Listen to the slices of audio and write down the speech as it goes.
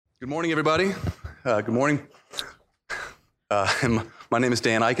Good morning, everybody. Good morning. My name is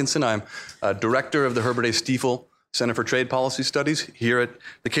Dan Eikenson. I'm director of the Herbert A. Stiefel Center for Trade Policy Studies here at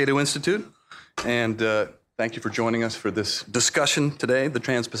the Cato Institute. And thank you for joining us for this discussion today, the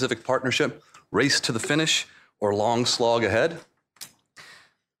Trans-Pacific Partnership, Race to the Finish, or Long Slog Ahead.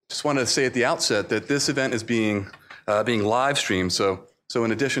 Just wanted to say at the outset that this event is being live streamed. So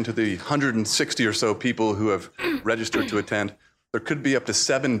in addition to the 160 or so people who have registered to attend, there could be up to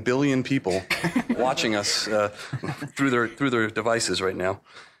 7 billion people watching us through their devices right now.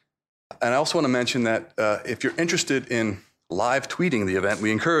 And I also want to mention that if you're interested in live tweeting the event,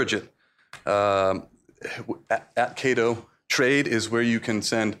 we encourage it. At Cato Trade is where you can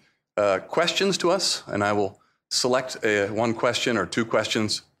send questions to us, and I will select one question or two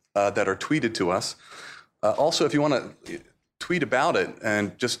questions that are tweeted to us. Also, if you want to tweet about it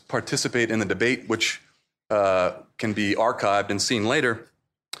and just participate in the debate, which can be archived and seen later,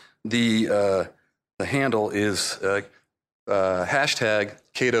 the handle is hashtag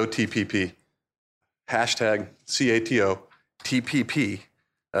CatoTPP, hashtag CATO-TPP,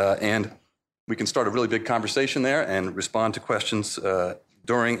 and we can start a really big conversation there and respond to questions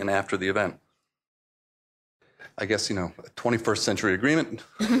during and after the event. I guess, a 21st century agreement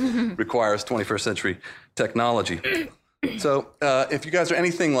requires 21st century technology. So if you guys are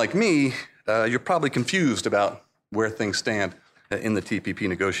anything like me, you're probably confused about where things stand in the TPP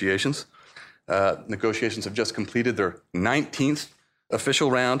negotiations. Negotiations have just completed their 19th official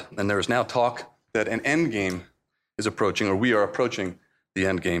round, and there is now talk that an end game is approaching, or we are approaching the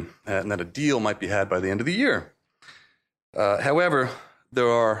end game, and that a deal might be had by the end of the year. However, there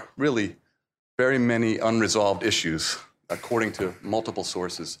are really very many unresolved issues, according to multiple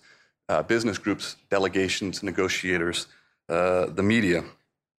sources, business groups, delegations, negotiators, the media.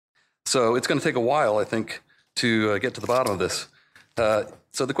 So it's going to take a while, I think, to get to the bottom of this.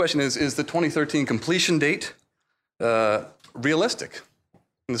 So the question is the 2013 completion date realistic?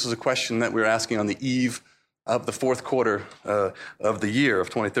 And this is a question that we're asking on the eve of the fourth quarter of the year of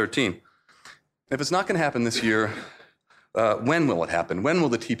 2013. If it's not going to happen this year, when will it happen? When will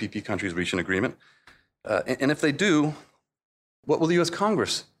the TPP countries reach an agreement? And if they do, what will the U.S.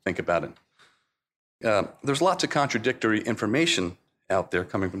 Congress think about it? There's lots of contradictory information out there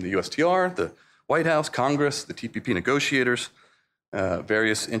coming from the USTR, the White House, Congress, the TPP negotiators,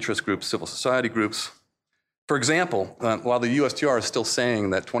 various interest groups, civil society groups. For example, while the USTR is still saying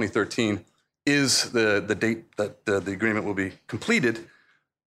that 2013 is the date that the agreement will be completed,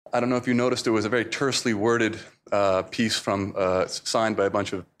 I don't know if you noticed there was a very tersely worded piece signed by a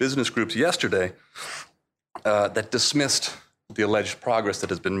bunch of business groups yesterday that dismissed the alleged progress that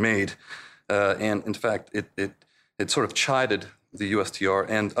has been made. And in fact, it sort of chided the USTR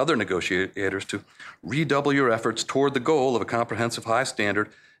and other negotiators to redouble your efforts toward the goal of a comprehensive, high standard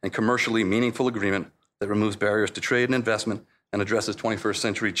and commercially meaningful agreement that removes barriers to trade and investment and addresses 21st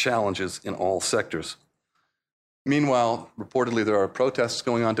century challenges in all sectors. Meanwhile, reportedly, there are protests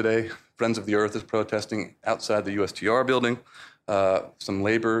going on today. Friends of the Earth is protesting outside the USTR building. Some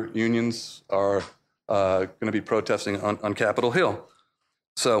labor unions are going to be protesting on Capitol Hill.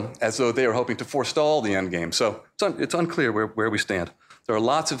 So, as though they are hoping to forestall the end game. So, it's unclear where we stand. There are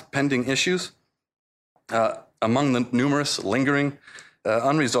lots of pending issues. Among the numerous lingering,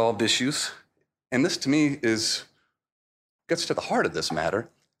 unresolved issues, and this to me gets to the heart of this matter.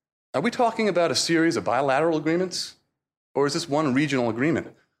 Are we talking about a series of bilateral agreements, or is this one regional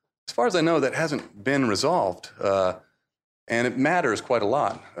agreement? As far as I know, that hasn't been resolved, and it matters quite a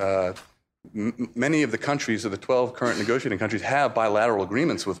lot. Many of the countries, of the 12 current negotiating countries, have bilateral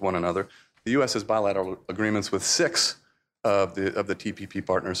agreements with one another. The U.S. has bilateral agreements with 6 of the TPP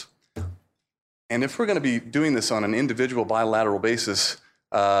partners. And if we're going to be doing this on an individual bilateral basis,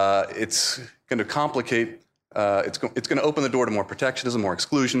 it's going to complicate, it's going to open the door to more protectionism, more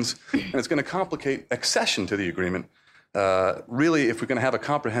exclusions, and it's going to complicate accession to the agreement. Really, if we're going to have a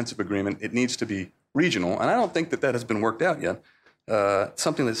comprehensive agreement, it needs to be regional, and I don't think that has been worked out yet.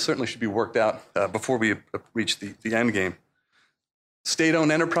 Something that certainly should be worked out before we reach the end game.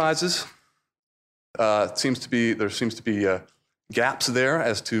 State-owned enterprises, there seems to be gaps there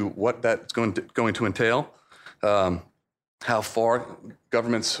as to what that's going to entail, how far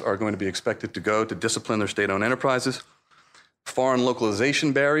governments are going to be expected to go to discipline their state-owned enterprises, foreign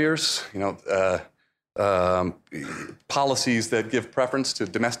localization barriers, policies that give preference to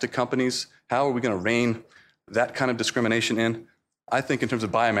domestic companies. How are we going to rein that kind of discrimination in? I think in terms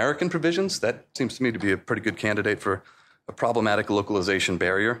of Buy American provisions, that seems to me to be a pretty good candidate for a problematic localization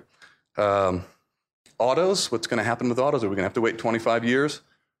barrier. Autos, what's going to happen with autos? Are we going to have to wait 25 years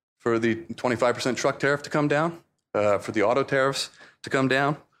for the 25% truck tariff to come down, for the auto tariffs to come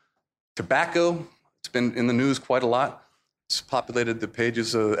down? Tobacco, it's been in the news quite a lot. It's populated the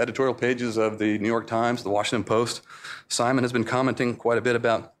pages, editorial pages of the New York Times, the Washington Post. Simon has been commenting quite a bit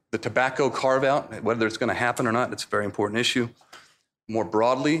about the tobacco carve-out, whether it's going to happen or not. It's a very important issue. More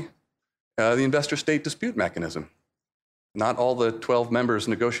broadly, the investor-state dispute mechanism. Not all the 12 members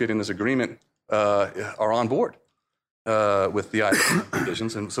negotiating this agreement are on board with the IP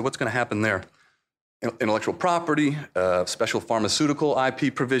provisions. And so what's going to happen there? Intellectual property, special pharmaceutical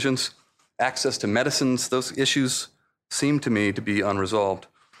IP provisions, access to medicines, those issues seem to me to be unresolved.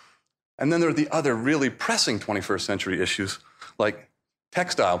 And then there are the other really pressing 21st century issues like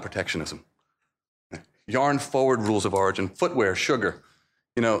textile protectionism, yarn-forward rules of origin, footwear, sugar.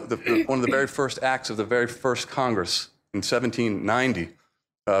 You know, one of the very first acts of the very first Congress in 1790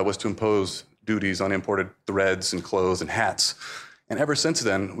 was to impose duties on imported threads and clothes and hats. And ever since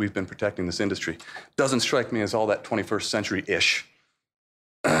then, we've been protecting this industry. Doesn't strike me as all that 21st century-ish.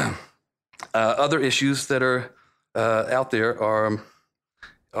 Other issues that are out there are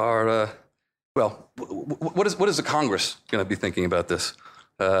well, what is the Congress going to be thinking about this?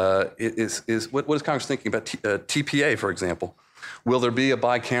 What is Congress thinking about TPA, for example? Will there be a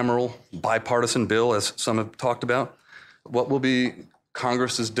bicameral, bipartisan bill, as some have talked about? What will be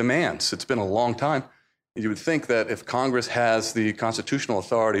Congress's demands? It's been a long time. You would think that if Congress has the constitutional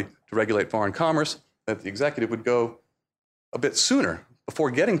authority to regulate foreign commerce, that the executive would go a bit sooner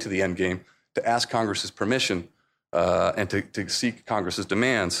before getting to the end game to ask Congress's permission and to seek Congress's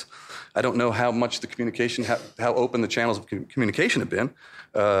demands. I don't know how much the communication, how open the channels of communication have been,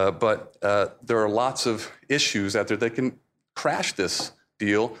 but there are lots of issues out there that can crash this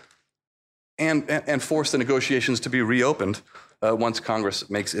deal and force the negotiations to be reopened once Congress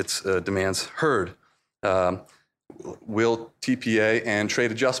makes its demands heard. Will TPA and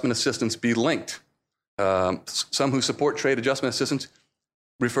trade adjustment assistance be linked? Some who support trade adjustment assistance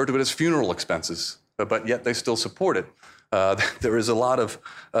refer to it as funeral expenses, but yet they still support it. There is a lot of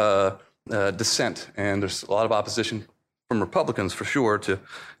dissent, and there's a lot of opposition from Republicans, for sure,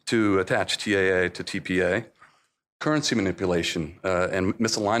 to attach TAA to TPA. Currency manipulation and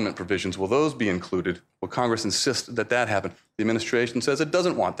misalignment provisions, will those be included? Will Congress insist that that happen? The administration says it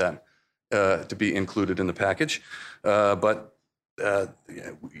doesn't want that to be included in the package, but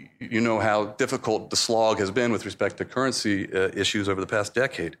you know how difficult the slog has been with respect to currency issues over the past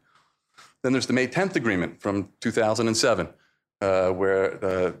decade. Then there's the May 10th agreement from 2007,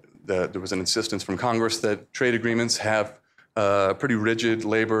 where there was an insistence from Congress that trade agreements have pretty rigid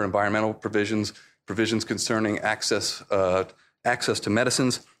labor, environmental provisions concerning access to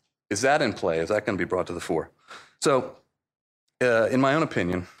medicines. Is that in play? Is that going to be brought to the fore? So, in my own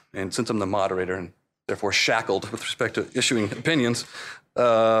opinion, and since I'm the moderator and therefore shackled with respect to issuing opinions,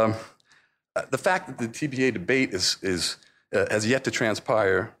 the fact that the TPA debate has yet to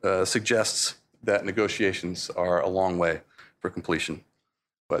transpire suggests that negotiations are a long way for completion.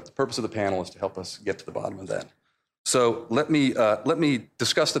 But the purpose of the panel is to help us get to the bottom of that. So let me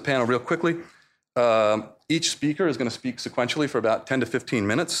discuss the panel real quickly. Each speaker is going to speak sequentially for about 10 to 15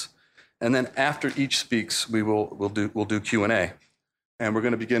 minutes, and then after each speaks, we'll do Q&A. And we're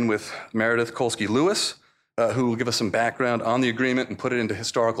going to begin with Meredith Kolsky-Lewis, who will give us some background on the agreement and put it into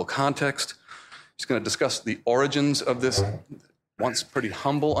historical context. She's going to discuss the origins of this once pretty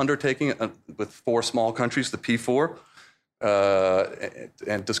humble undertaking with 4 small countries, the P4,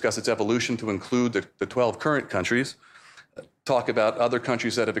 and discuss its evolution to include the 12 current countries, talk about other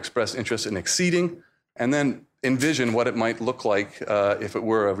countries that have expressed interest in acceding, and then envision what it might look like if it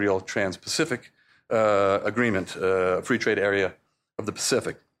were a real trans-Pacific agreement, a free trade area of the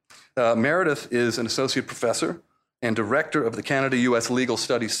Pacific. Meredith is an associate professor and director of the Canada-U.S. Legal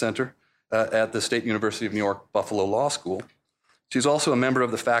Studies Center at the State University of New York Buffalo Law School. She's also a member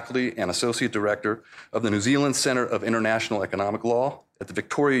of the faculty and associate director of the New Zealand Center of International Economic Law at the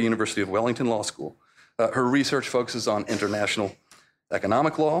Victoria University of Wellington Law School. Her research focuses on international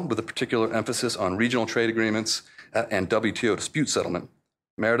economic law with a particular emphasis on regional trade agreements and WTO dispute settlement.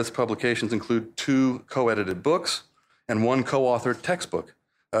 Meredith's publications include 2 co-edited books and 1 co-authored textbook.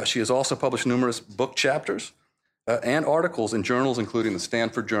 She has also published numerous book chapters and articles in journals, including the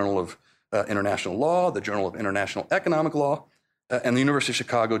Stanford Journal of International Law, the Journal of International Economic Law, and the University of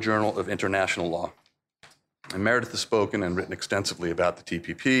Chicago Journal of International Law. And Meredith has spoken and written extensively about the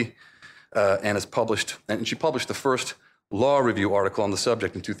TPP and she published the first law review article on the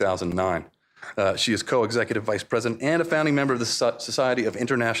subject in 2009. She is co-executive vice president and a founding member of the Society of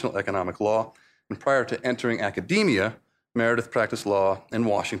International Economic Law. And prior to entering academia, Meredith practiced law in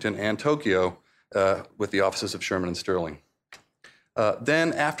Washington and Tokyo with the offices of Sherman and Sterling.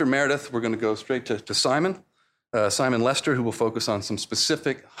 Then after Meredith, we're going to go straight to Simon. Simon Lester, who will focus on some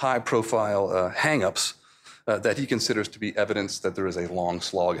specific high-profile hang-ups that he considers to be evidence that there is a long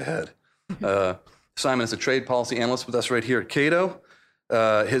slog ahead. Simon is a trade policy analyst with us right here at Cato.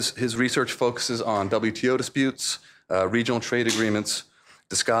 His research focuses on WTO disputes, regional trade agreements,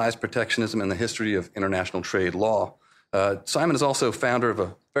 disguised protectionism, and the history of international trade law. Simon is also founder of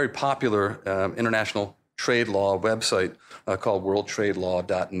a very popular international trade law website called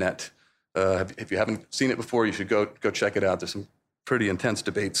worldtradelaw.net. If you haven't seen it before, you should go check it out. There's some pretty intense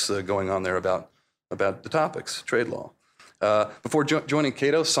debates going on there about the topics, trade law. Before joining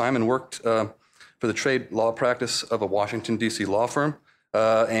Cato, Simon worked for the trade law practice of a Washington, D.C. law firm,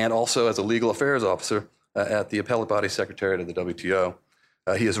 and also as a legal affairs officer at the Appellate Body Secretariat of the WTO.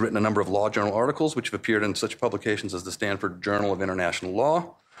 He has written a number of law journal articles which have appeared in such publications as the Stanford Journal of International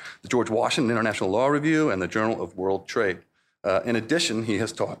Law, the George Washington International Law Review, and the Journal of World Trade. In addition, he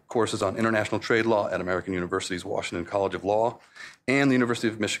has taught courses on international trade law at American University's Washington College of Law and the University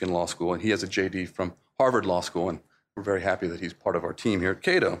of Michigan Law School, and he has a JD from Harvard Law School, and we're very happy that he's part of our team here at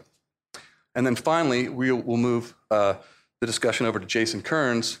Cato. And then finally, we'll move the discussion over to Jason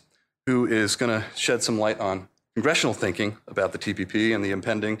Kearns, who is going to shed some light on congressional thinking about the TPP and the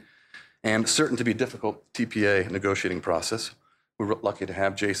impending and certain to be difficult TPA negotiating process. We're lucky to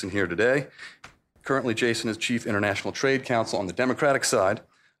have Jason here today. Currently, Jason is Chief International Trade Counsel on the Democratic side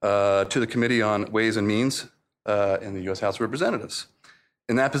to the Committee on Ways and Means in the U.S. House of Representatives.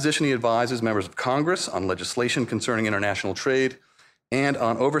 In that position, he advises members of Congress on legislation concerning international trade and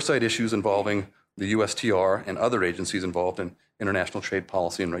on oversight issues involving the USTR and other agencies involved in international trade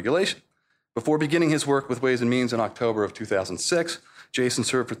policy and regulation. Before beginning his work with Ways and Means in October of 2006, Jason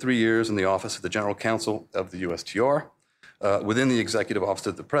served for 3 years in the Office of the General Counsel of the USTR within the Executive Office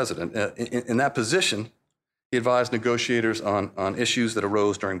of the President. In that position, he advised negotiators on issues that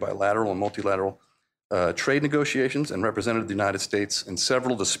arose during bilateral and multilateral trade negotiations and represented the United States in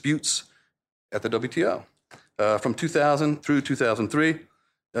several disputes at the WTO. From 2000 through 2003,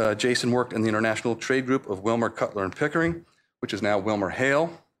 Jason worked in the International Trade Group of Wilmer, Cutler, and Pickering, which is now WilmerHale.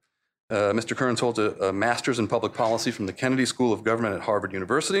 Mr. Kearns holds a master's in public policy from the Kennedy School of Government at Harvard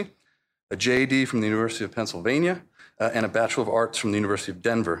University, a JD from the University of Pennsylvania, and a Bachelor of Arts from the University of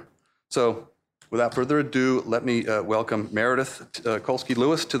Denver. So without further ado, let me welcome Meredith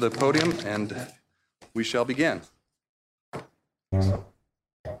Kolsky-Lewis to the podium, and we shall begin.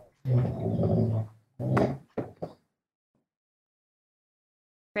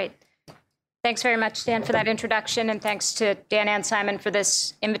 Great. Thanks very much, Dan, for that introduction, and thanks to Dan and Simon for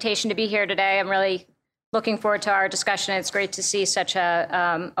this invitation to be here today. I'm really looking forward to our discussion. It's great to see such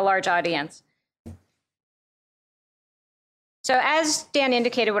a large audience. So as Dan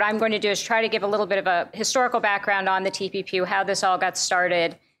indicated, what I'm going to do is try to give a little bit of a historical background on the TPP, how this all got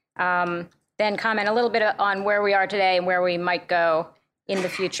started, then comment a little bit on where we are today and where we might go in the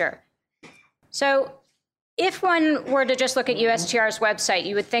future. So if one were to just look at USTR's website,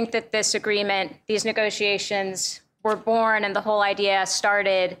 you would think that this agreement, these negotiations were born and the whole idea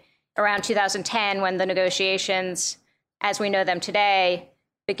started around 2010 when the negotiations, as we know them today,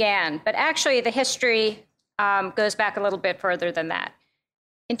 began. But actually, the history goes back a little bit further than that.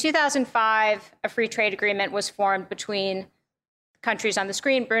 In 2005, a free trade agreement was formed between countries on the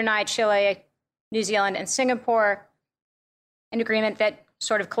screen, Brunei, Chile, New Zealand, and Singapore, an agreement that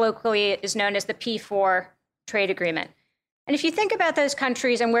sort of colloquially is known as the P4 trade agreement. And if you think about those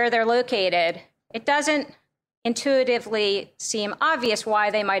countries and where they're located, it doesn't intuitively seem obvious why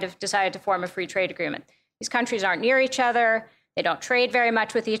they might have decided to form a free trade agreement. These countries aren't near each other. They don't trade very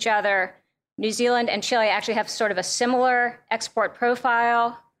much with each other. New Zealand and Chile actually have sort of a similar export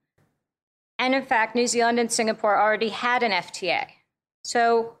profile. And in fact, New Zealand and Singapore already had an FTA.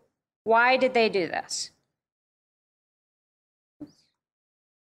 So why did they do this?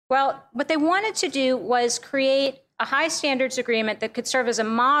 Well, what they wanted to do was create a high standards agreement that could serve as a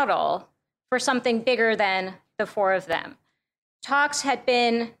model for something bigger than the four of them.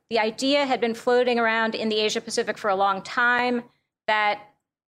 The idea had been floating around in the Asia Pacific for a long time that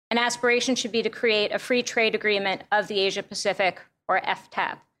an aspiration should be to create a free trade agreement of the Asia Pacific, or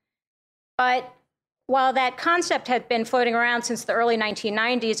FTAP. But while that concept had been floating around since the early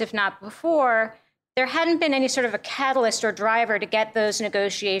 1990s, if not before, there hadn't been any sort of a catalyst or driver to get those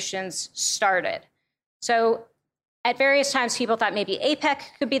negotiations started. So at various times, people thought maybe APEC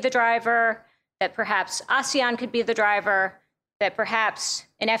could be the driver, that perhaps ASEAN could be the driver, that perhaps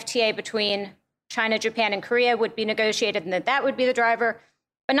an FTA between China, Japan, and Korea would be negotiated, and that would be the driver.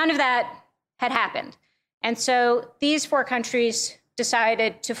 But none of that had happened. And so these four countries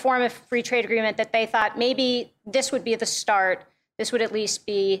decided to form a free trade agreement that they thought maybe this would be the start. This would at least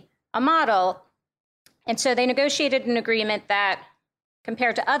be a model. And so they negotiated an agreement that,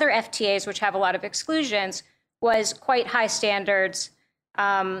 compared to other FTAs, which have a lot of exclusions, was quite high standards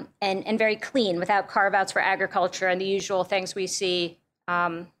and very clean, without carve-outs for agriculture and the usual things we see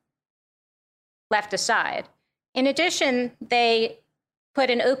left aside. In addition, they put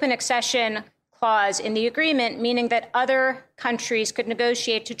an open accession clause in the agreement, meaning that other countries could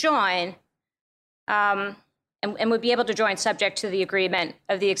negotiate to join and would be able to join subject to the agreement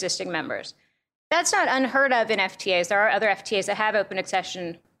of the existing members. That's not unheard of in FTAs. There are other FTAs that have open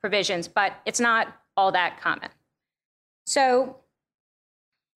accession provisions, but it's not all that common. So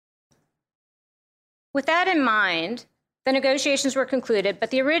with that in mind, the negotiations were concluded,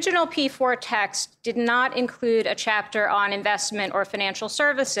 but the original P4 text did not include a chapter on investment or financial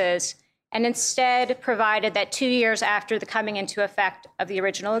services, and instead provided that 2 years after the coming into effect of the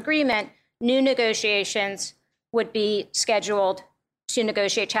original agreement, new negotiations would be scheduled to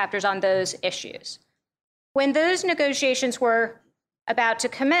negotiate chapters on those issues. When those negotiations were about to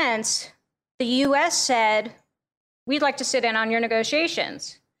commence, the US said, we'd like to sit in on your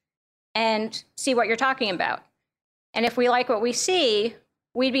negotiations and see what you're talking about. And if we like what we see,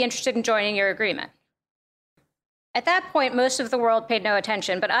 we'd be interested in joining your agreement. At that point, most of the world paid no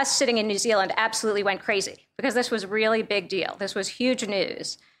attention, but us sitting in New Zealand absolutely went crazy because this was a really big deal. This was huge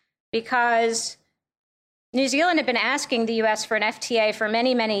news because New Zealand had been asking the US for an FTA for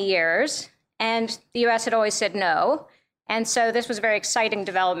many, many years, and the US had always said no. And so this was a very exciting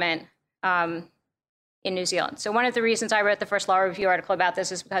development in New Zealand. So one of the reasons I wrote the first Law Review article about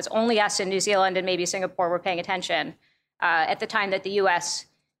this is because only us in New Zealand and maybe Singapore were paying attention at the time that the US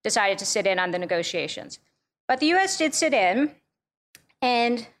decided to sit in on the negotiations. But the US did sit in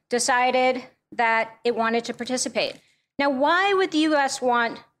and decided that it wanted to participate. Now, why would the US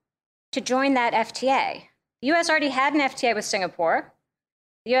want to join that FTA? The US already had an FTA with Singapore.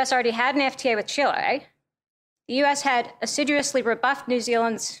 The US already had an FTA with Chile. The US had assiduously rebuffed New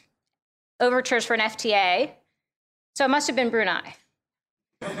Zealand's overtures for an FTA, so it must have been Brunei.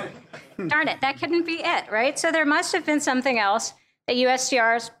 Darn it, that couldn't be it, right? So there must have been something else that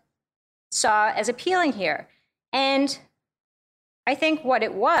USTR saw as appealing here. And I think what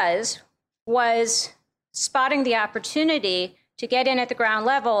it was spotting the opportunity to get in at the ground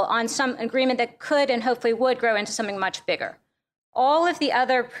level on some agreement that could and hopefully would grow into something much bigger. All of the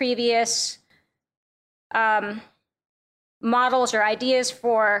other previous models or ideas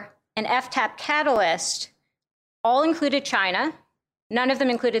for an FTAP catalyst all included China. None of them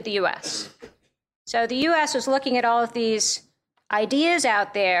included the US. So the US was looking at all of these ideas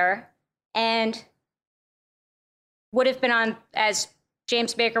out there and would have been on, as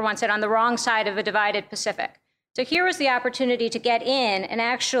James Baker once said, on the wrong side of a divided Pacific. So here was the opportunity to get in and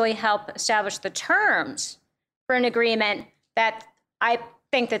actually help establish the terms for an agreement that I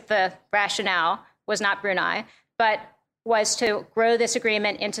think that the rationale was not Brunei, but was to grow this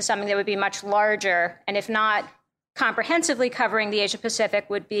agreement into something that would be much larger, and if not comprehensively covering the Asia Pacific,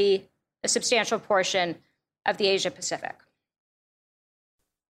 would be a substantial portion of the Asia Pacific.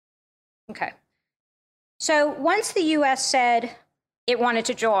 Okay. So once the US said it wanted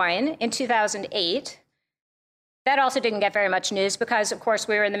to join in 2008, that also didn't get very much news because, of course,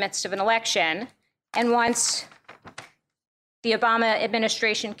 we were in the midst of an election. And once the Obama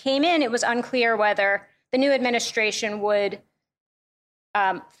administration came in, it was unclear whether the new administration would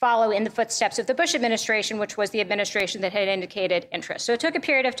follow in the footsteps of the Bush administration, which was the administration that had indicated interest. So it took a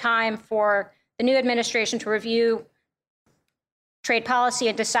period of time for the new administration to review trade policy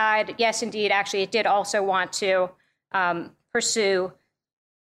and decide, yes, indeed, actually, it did also want to pursue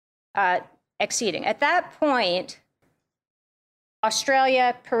acceding. At that point,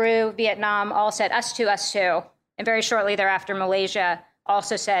 Australia, Peru, Vietnam all said, us too, us too. And very shortly thereafter, Malaysia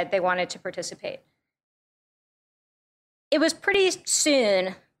also said they wanted to participate. It was pretty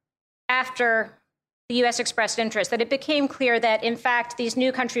soon after the US expressed interest that it became clear that, in fact, these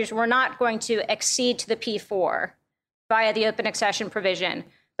new countries were not going to accede to the P4 via the open accession provision,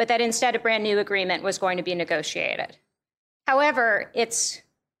 but that instead a brand new agreement was going to be negotiated. However, it's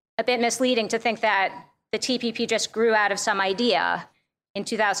a bit misleading to think that the TPP just grew out of some idea in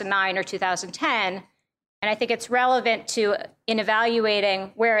 2009 or 2010. And I think it's relevant to, in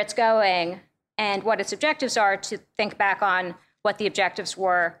evaluating where it's going and what its objectives are, to think back on what the objectives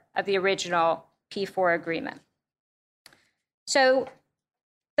were of the original P4 agreement. So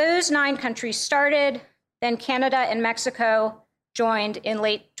those 9 countries started, then Canada and Mexico joined in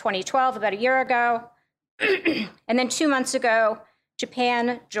late 2012, about a year ago. And then 2 months ago,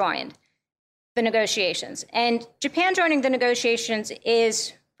 Japan joined the negotiations. And Japan joining the negotiations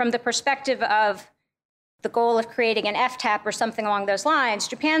is, from the perspective of the goal of creating an FTAP or something along those lines,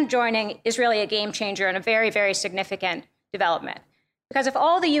 Japan joining is really a game changer and a very, very significant development. Because if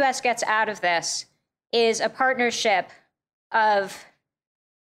all the US gets out of this is a partnership of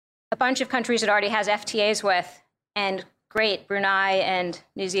a bunch of countries it already has FTAs with, and great, Brunei and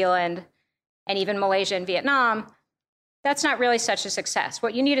New Zealand, and even Malaysia and Vietnam, that's not really such a success.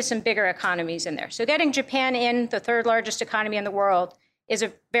 What you need is some bigger economies in there. So getting Japan in, the third largest economy in the world, is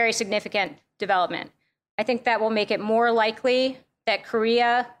a very significant development. I think that will make it more likely that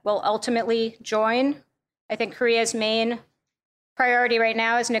Korea will ultimately join. I think Korea's main priority right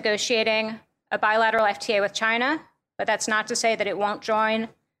now is negotiating a bilateral FTA with China, but that's not to say that it won't join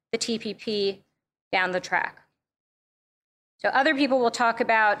the TPP down the track. So other people will talk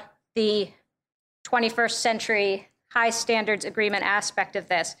about the 21st century high standards agreement aspect of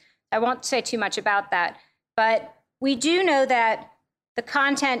this. I won't say too much about that, but we do know that the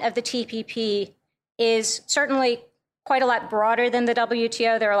content of the TPP is certainly quite a lot broader than the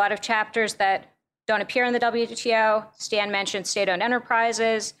WTO. There are a lot of chapters that don't appear in the WTO. Stan mentioned state-owned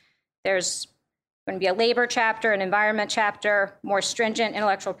enterprises. There's going to be a labor chapter, an environment chapter, more stringent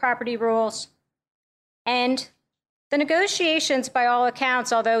intellectual property rules. And the negotiations, by all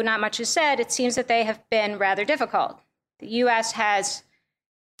accounts, although not much is said, it seems that they have been rather difficult. The US has,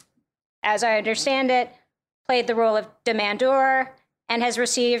 as I understand it, played the role of demandeur and has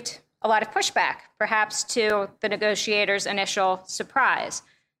received a lot of pushback, perhaps to the negotiators' initial surprise.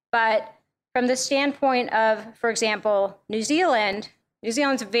 But from the standpoint of, for example, New Zealand's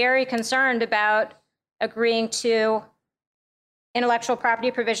very concerned about agreeing to intellectual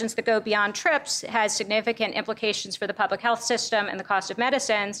property provisions that go beyond TRIPS. It has significant implications for the public health system and the cost of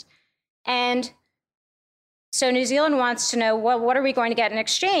medicines. And so New Zealand wants to know, well, what are we going to get in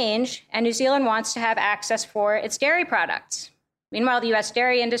exchange? And New Zealand wants to have access for its dairy products. Meanwhile, the US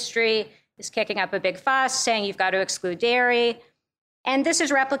dairy industry is kicking up a big fuss, saying you've got to exclude dairy. And this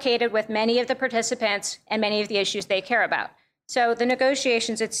is replicated with many of the participants and many of the issues they care about. So the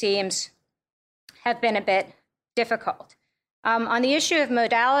negotiations, it seems, have been a bit difficult. On the issue of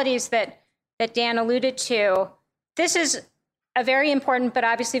modalities that Dan alluded to, this is a very important but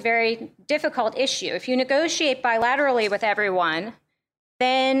obviously very difficult issue. If you negotiate bilaterally with everyone,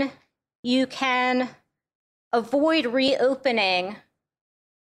 then you can avoid reopening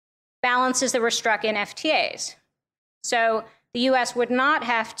balances that were struck in FTAs. So the US would not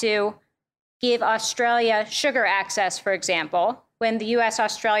have to give Australia sugar access, for example, when the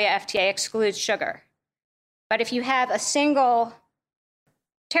US-Australia FTA excludes sugar. But if you have a single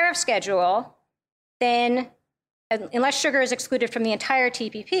tariff schedule, then unless sugar is excluded from the entire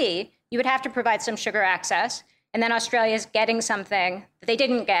TPP, you would have to provide some sugar access, and then Australia is getting something that they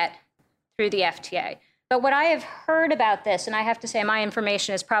didn't get through the FTA. But what I have heard about this, and I have to say my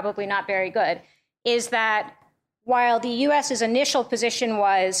information is probably not very good, is that while the US's initial position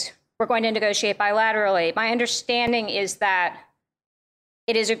was we're going to negotiate bilaterally, my understanding is that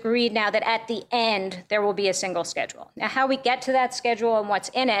it is agreed now that at the end there will be a single schedule. Now, how we get to that schedule and what's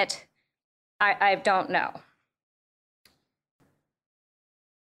in it, I don't know.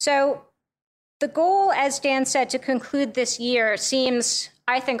 So the goal, as Dan said, to conclude this year seems,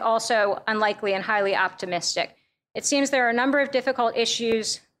 I think, also unlikely and highly optimistic. It seems there are a number of difficult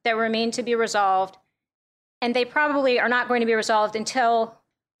issues that remain to be resolved, and they probably are not going to be resolved until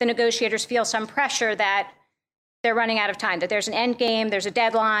the negotiators feel some pressure that they're running out of time, that there's an end game, there's a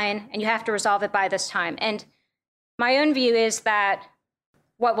deadline, and you have to resolve it by this time. And my own view is that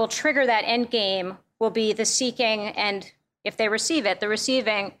what will trigger that end game will be the seeking, and if they receive it, the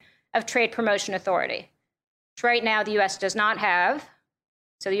receiving of trade promotion authority, which right now the US does not have.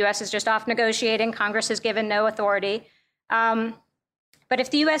 So the US is just off negotiating. Congress has given no authority. But if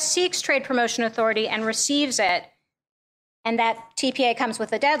the US seeks trade promotion authority and receives it, and that TPA comes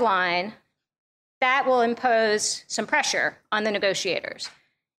with a deadline, that will impose some pressure on the negotiators.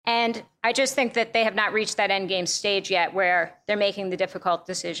 And I just think that they have not reached that endgame stage yet where they're making the difficult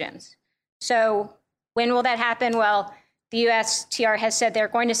decisions. So when will that happen? Well, the USTR has said they're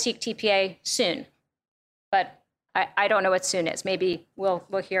going to seek TPA soon, but I don't know what soon is. Maybe we'll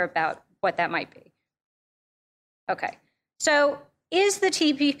hear about what that might be. Okay, so is the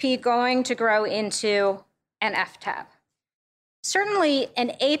TPP going to grow into an FTAP? Certainly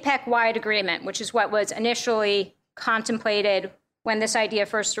an APEC-wide agreement, which is what was initially contemplated when this idea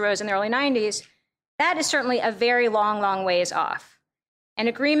first arose in the early 90s, that is certainly a very long, long ways off. An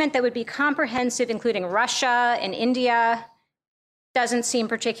agreement that would be comprehensive, including Russia and India, doesn't seem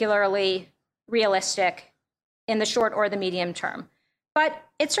particularly realistic in the short or the medium term. But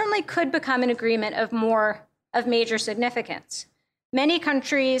it certainly could become an agreement of major significance. Many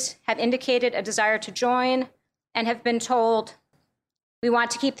countries have indicated a desire to join and have been told, we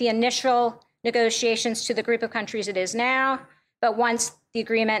want to keep the initial negotiations to the group of countries it is now, but once the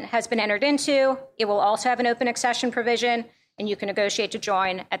agreement has been entered into, it will also have an open accession provision, and you can negotiate to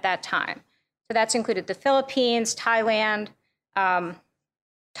join at that time. So that's included the Philippines, Thailand,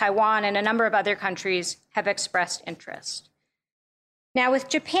 Taiwan, and a number of other countries have expressed interest. Now, with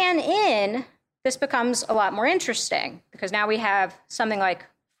Japan in, this becomes a lot more interesting because now we have something like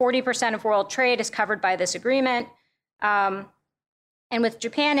 40% of world trade is covered by this agreement. And with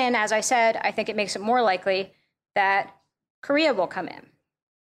Japan in, as I said, I think it makes it more likely that Korea will come in.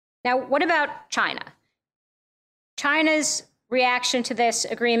 Now, what about China? China's reaction to this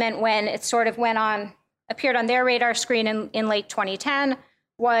agreement when it sort of appeared on their radar screen in late 2010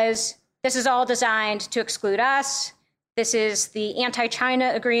 was, this is all designed to exclude us. This is the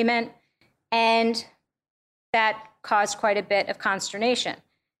anti-China agreement. And that caused quite a bit of consternation.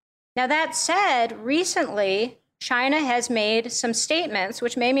 Now, that said, recently, China has made some statements,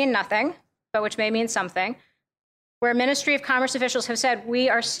 which may mean nothing, but which may mean something, where Ministry of Commerce officials have said, we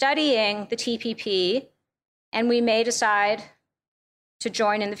are studying the TPP, and we may decide to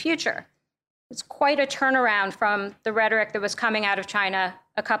join in the future. It's quite a turnaround from the rhetoric that was coming out of China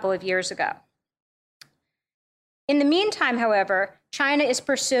a couple of years ago. In the meantime, however, China is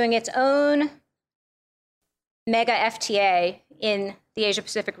pursuing its own mega FTA in the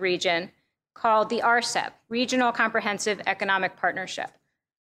Asia-Pacific region called the RCEP, Regional Comprehensive Economic Partnership.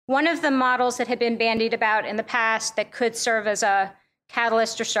 One of the models that had been bandied about in the past that could serve as a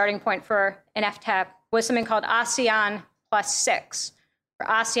catalyst or starting point for an FTAP was something called ASEAN plus 6, or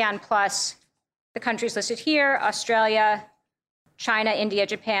ASEAN plus the countries listed here, Australia, China, India,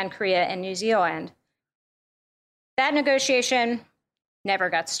 Japan, Korea, and New Zealand. That negotiation never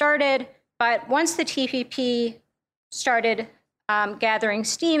got started, but once the TPP started gathering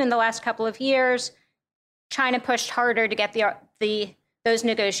steam in the last couple of years, China pushed harder to get those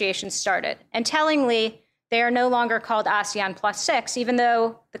negotiations started. And tellingly, they are no longer called ASEAN plus 6, even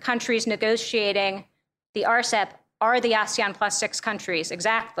though the countries negotiating the RCEP are the ASEAN plus 6 countries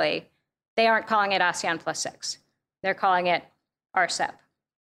exactly. They aren't calling it ASEAN plus 6. They're calling it RCEP,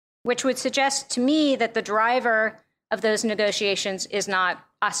 which would suggest to me that the driver of those negotiations is not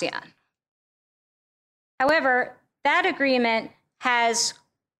ASEAN. However, that agreement has,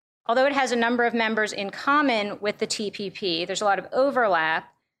 although it has a number of members in common with the TPP, there's a lot of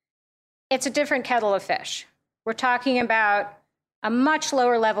overlap, it's a different kettle of fish. We're talking about a much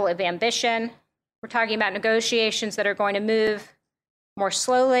lower level of ambition. We're talking about negotiations that are going to move more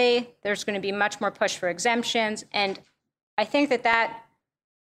slowly. There's going to be much more push for exemptions. And I think that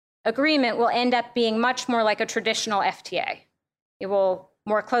agreement will end up being much more like a traditional FTA. It will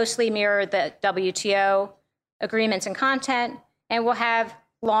more closely mirror the WTO agreements and content, and will have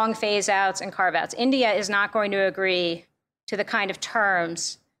long phase-outs and carve-outs. India is not going to agree to the kind of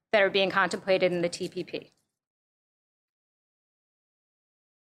terms that are being contemplated in the TPP.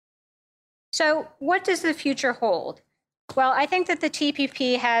 So what does the future hold? Well, I think that the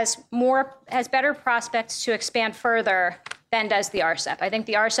TPP has better prospects to expand further than does the RCEP. I think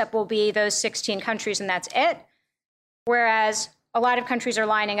the RCEP will be those 16 countries and that's it, whereas a lot of countries are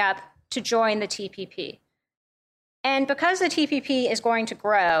lining up to join the TPP. And because the TPP is going to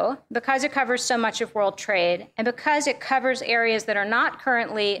grow, because it covers so much of world trade, and because it covers areas that are not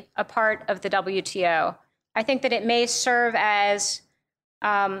currently a part of the WTO, I think that it may serve as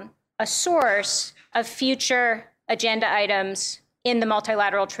a source of future agenda items in the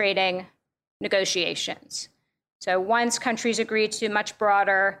multilateral trading negotiations. So once countries agree to much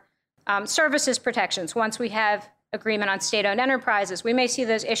broader services protections, once we have agreement on state-owned enterprises, we may see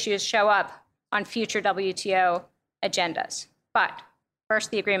those issues show up on future WTO agendas. But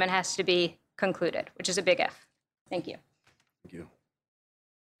first, the agreement has to be concluded, which is a big if. Thank you. Thank you.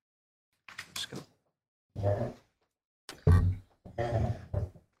 Let's go.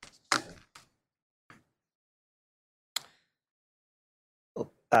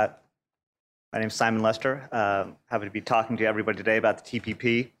 My name is Simon Lester. Happy to be talking to everybody today about the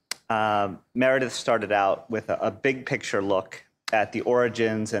TPP. Meredith started out with a big picture look at the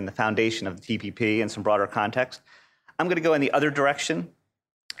origins and the foundation of the TPP and some broader context. I'm going to go in the other direction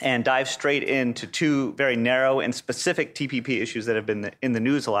and dive straight into two very narrow and specific TPP issues that have been in the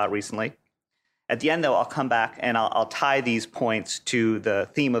news a lot recently. At the end, though, I'll come back and I'll tie these points to the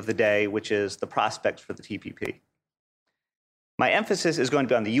theme of the day, which is the prospects for the TPP. My emphasis is going to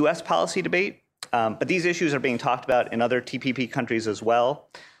be on the U.S. policy debate, but these issues are being talked about in other TPP countries as well.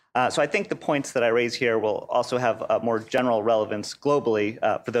 So I think the points that I raise here will also have more general relevance globally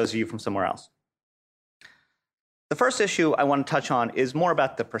for those of you from somewhere else. The first issue I want to touch on is more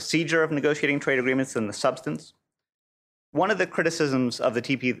about the procedure of negotiating trade agreements than the substance. One of the criticisms of the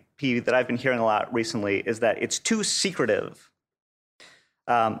TPP that I've been hearing a lot recently is that it's too secretive.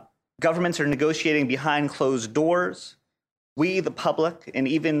 Governments are negotiating behind closed doors. We, the public, and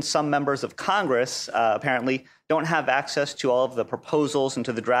even some members of Congress, apparently, don't have access to all of the proposals and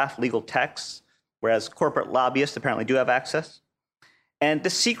to the draft legal texts, whereas corporate lobbyists apparently do have access. And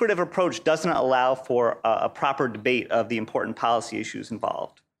this secretive approach doesn't allow for a proper debate of the important policy issues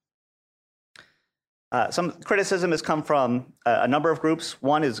involved. Some criticism has come from a number of groups.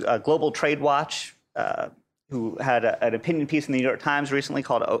 One is Global Trade Watch, who had an opinion piece in the New York Times recently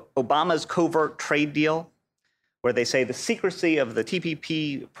called Obama's Covert Trade Deal, where they say the secrecy of the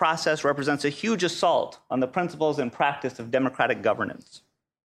TPP process represents a huge assault on the principles and practice of democratic governance.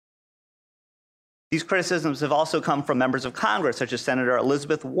 These criticisms have also come from members of Congress, such as Senator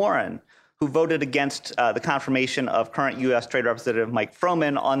Elizabeth Warren, who voted against the confirmation of current U.S. Trade Representative Mike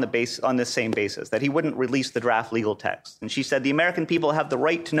Froman on this same basis, that he wouldn't release the draft legal text. And she said the American people have the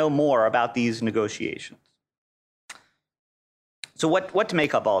right to know more about these negotiations. So what to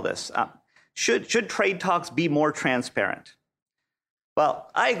make of all this? Should trade talks be more transparent?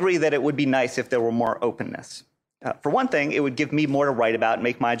 Well, I agree that it would be nice if there were more openness. For one thing, it would give me more to write about and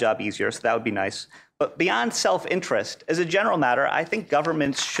make my job easier, so that would be nice. But beyond self-interest, as a general matter, I think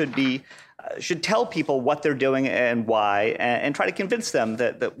governments should tell people what they're doing and why, and try to convince them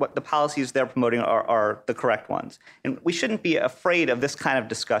that what the policies they're promoting are the correct ones. And we shouldn't be afraid of this kind of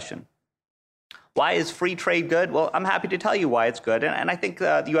discussion. Why is free trade good? Well, I'm happy to tell you why it's good, and I think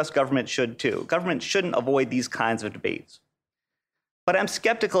the U.S. government should too. Government shouldn't avoid these kinds of debates. But I'm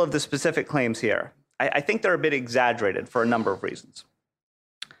skeptical of the specific claims here. I think they're a bit exaggerated for a number of reasons.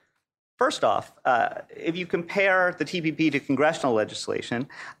 First off, if you compare the TPP to congressional legislation,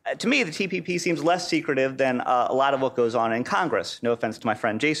 to me, the TPP seems less secretive than a lot of what goes on in Congress. No offense to my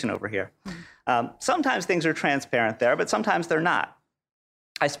friend Jason over here. Sometimes things are transparent there, but sometimes they're not.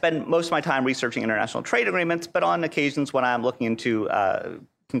 I spend most of my time researching international trade agreements, but on occasions when I'm looking into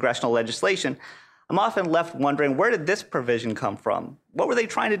congressional legislation, I'm often left wondering, where did this provision come from? What were they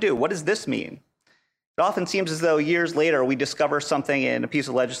trying to do? What does this mean? It often seems as though years later we discover something in a piece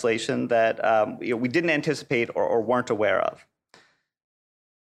of legislation that we didn't anticipate or weren't aware of.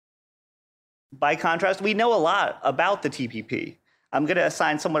 By contrast, we know a lot about the TPP. I'm going to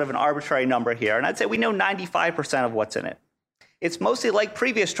assign somewhat of an arbitrary number here, and I'd say we know 95% of what's in it. It's mostly like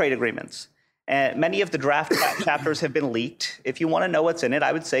previous trade agreements. And many of the draft chapters have been leaked. If you want to know what's in it,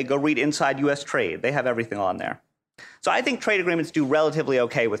 I would say go read Inside U.S. Trade. They have everything on there. So I think trade agreements do relatively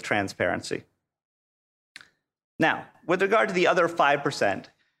okay with transparency. Now, with regard to the other 5%,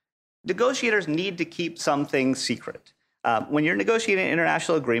 negotiators need to keep some things secret. When you're negotiating an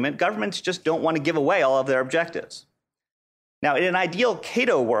international agreement, governments just don't want to give away all of their objectives. Now, in an ideal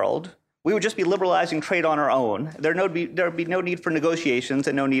Cato world, we would just be liberalizing trade on our own. There would be no need for negotiations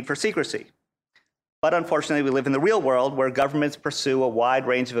and no need for secrecy. But unfortunately, we live in the real world where governments pursue a wide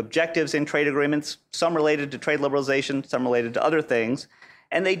range of objectives in trade agreements, some related to trade liberalization, some related to other things,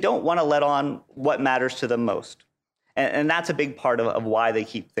 and they don't want to let on what matters to them most. And that's a big part of why they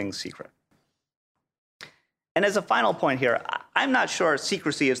keep things secret. And as a final point here, I'm not sure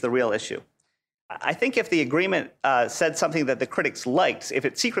secrecy is the real issue. I think if the agreement said something that the critics liked, if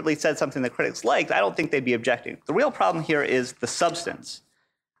it secretly said something the critics liked, I don't think they'd be objecting. The real problem here is the substance.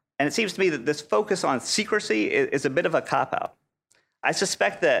 And it seems to me that this focus on secrecy is a bit of a cop-out. I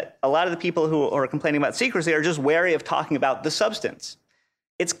suspect that a lot of the people who are complaining about secrecy are just wary of talking about the substance.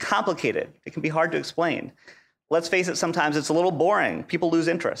 It's complicated. It can be hard to explain. Let's face it, sometimes it's a little boring. People lose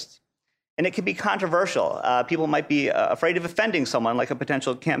interest. And it can be controversial. People might be afraid of offending someone like a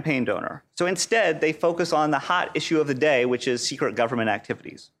potential campaign donor. So instead, they focus on the hot issue of the day, which is secret government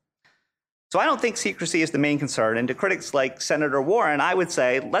activities. So I don't think secrecy is the main concern. And to critics like Senator Warren, I would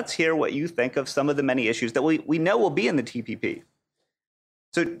say, let's hear what you think of some of the many issues that we know will be in the TPP.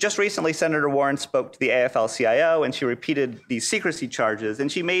 So just recently, Senator Warren spoke to the AFL-CIO, and she repeated these secrecy charges, and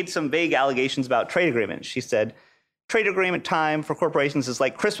she made some vague allegations about trade agreements. She said, trade agreement time for corporations is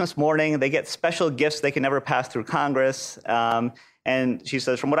like Christmas morning. They get special gifts they can never pass through Congress. And she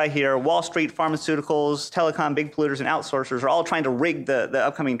says, from what I hear, Wall Street, pharmaceuticals, telecom, big polluters, and outsourcers are all trying to rig the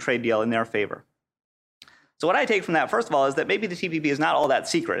upcoming trade deal in their favor. So what I take from that, first of all, is that maybe the TPP is not all that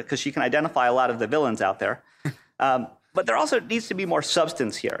secret, because she can identify a lot of the villains out there. But there also needs to be more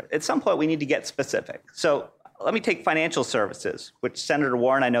substance here. At some point, we need to get specific. So let me take financial services, which Senator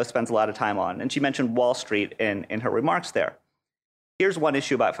Warren, I know, spends a lot of time on. And she mentioned Wall Street in her remarks there. Here's one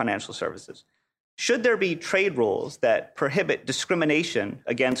issue about financial services. Should there be trade rules that prohibit discrimination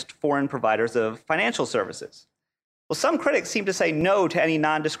against foreign providers of financial services? Well, some critics seem to say no to any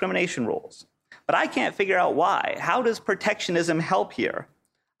non-discrimination rules. But I can't figure out why. How does protectionism help here?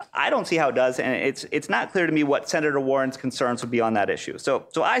 I don't see how it does, and it's not clear to me what Senator Warren's concerns would be on that issue. So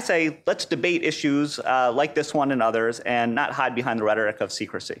I say let's debate issues like this one and others and not hide behind the rhetoric of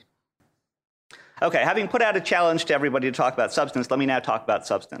secrecy. Okay, having put out a challenge to everybody to talk about substance, let me now talk about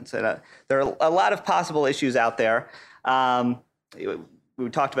substance. And, there are a lot of possible issues out there. We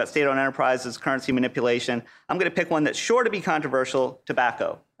talked about state-owned enterprises, currency manipulation. I'm going to pick one that's sure to be controversial: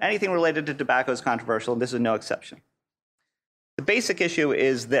 tobacco. Anything related to tobacco is controversial, and this is no exception. The basic issue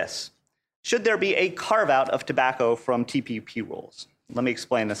is this: should there be a carve-out of tobacco from TPP rules? Let me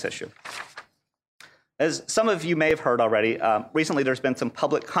explain this issue. As some of you may have heard already, recently there's been some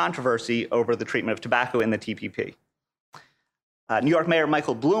public controversy over the treatment of tobacco in the TPP. New York Mayor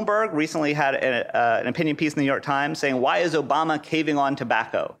Michael Bloomberg recently had an opinion piece in the New York Times saying, "Why is Obama caving on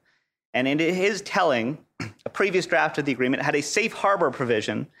tobacco?" And in his telling, a previous draft of the agreement had a safe harbor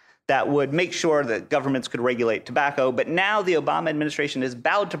provision that would make sure that governments could regulate tobacco, but now the Obama administration has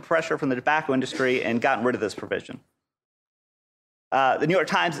bowed to pressure from the tobacco industry and gotten rid of this provision. The New York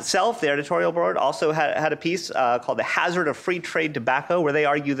Times itself, the editorial board, also had a piece called "The Hazard of Free Trade Tobacco," where they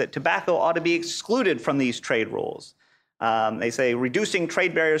argue that tobacco ought to be excluded from these trade rules. They say reducing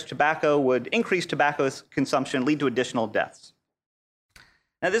trade barriers to tobacco would increase tobacco consumption, lead to additional deaths.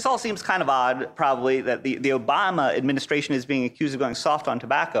 Now, this all seems kind of odd, probably, that the Obama administration is being accused of going soft on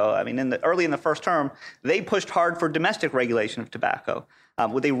tobacco. I mean, early in the first term, they pushed hard for domestic regulation of tobacco.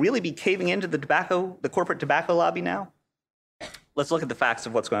 Would they really be caving into the corporate tobacco lobby now? Let's look at the facts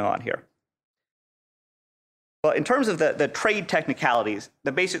of what's going on here. Well, in terms of the trade technicalities,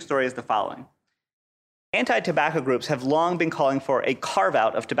 the basic story is the following. Anti-tobacco groups have long been calling for a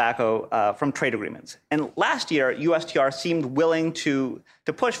carve-out of tobacco from trade agreements. And last year, USTR seemed willing to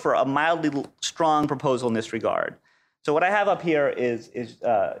push for a mildly strong proposal in this regard. So what I have up here is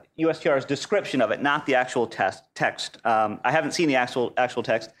USTR's description of it, not the actual text. I haven't seen the actual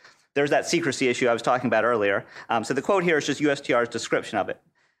text. There's that secrecy issue I was talking about earlier. So the quote here is just USTR's description of it.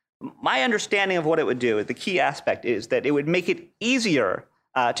 My understanding of what it would do, the key aspect is that it would make it easier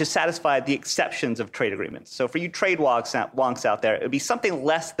to satisfy the exceptions of trade agreements. So for you trade wonks out there, it would be something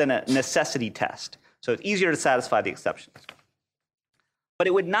less than a necessity test. So it's easier to satisfy the exceptions. But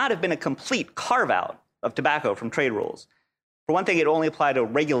it would not have been a complete carve-out of tobacco from trade rules. For one thing, it only applied to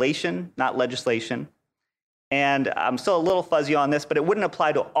regulation, not legislation. And I'm still a little fuzzy on this, but it wouldn't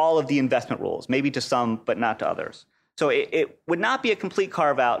apply to all of the investment rules, maybe to some, but not to others. So it would not be a complete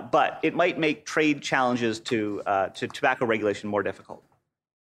carve-out, but it might make trade challenges to tobacco regulation more difficult.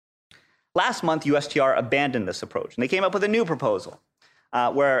 Last month, USTR abandoned this approach, and they came up with a new proposal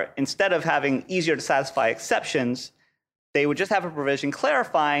where instead of having easier to satisfy exceptions, they would just have a provision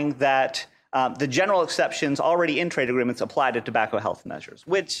clarifying that the general exceptions already in trade agreements apply to tobacco health measures,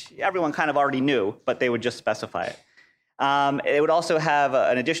 which everyone kind of already knew, but they would just specify it. It would also have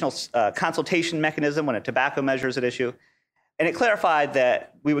an additional consultation mechanism when a tobacco measure is at issue. And it clarified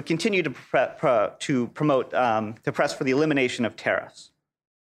that we would continue to press for the elimination of tariffs.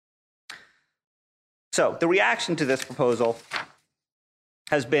 So the reaction to this proposal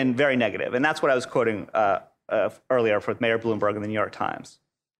has been very negative, and that's what I was quoting earlier with Mayor Bloomberg in the New York Times.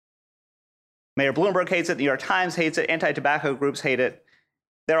 Mayor Bloomberg hates it, the New York Times hates it, anti-tobacco groups hate it.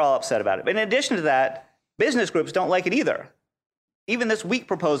 They're all upset about it. But in addition to that, business groups don't like it either. Even this weak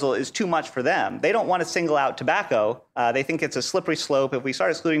proposal is too much for them. They don't want to single out tobacco. They think it's a slippery slope. If we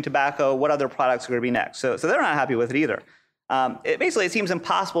start excluding tobacco, what other products are going to be next? So they're not happy with it either. It seems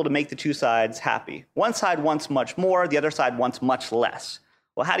impossible to make the two sides happy. One side wants much more, the other side wants much less.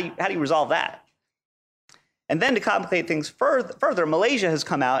 Well, how do you resolve that? And then to complicate things further, Malaysia has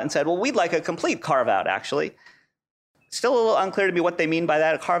come out and said, well, we'd like a complete carve-out, actually. Still a little unclear to me what they mean by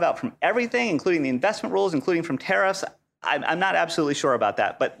that, a carve-out from everything, including the investment rules, including from tariffs. I'm not absolutely sure about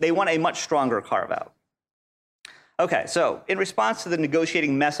that, but they want a much stronger carve-out. Okay, so in response to the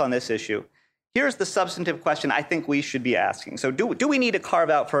negotiating mess on this issue, here's the substantive question I think we should be asking. So do we need a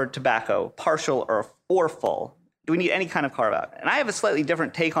carve-out for tobacco, partial or full? Do we need any kind of carve-out? And I have a slightly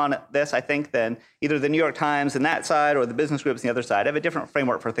different take on this, I think, than either the New York Times and that side or the business groups on the other side. I have a different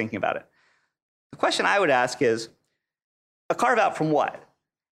framework for thinking about it. The question I would ask is, a carve-out from what?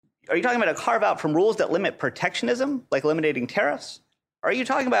 Are you talking about a carve-out from rules that limit protectionism, like eliminating tariffs? Or are you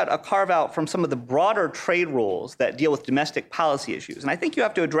talking about a carve-out from some of the broader trade rules that deal with domestic policy issues? And I think you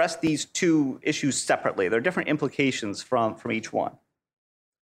have to address these two issues separately. There are different implications from each one.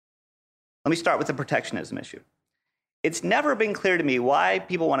 Let me start with the protectionism issue. It's never been clear to me why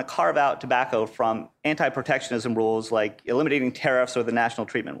people want to carve out tobacco from anti-protectionism rules like eliminating tariffs or the national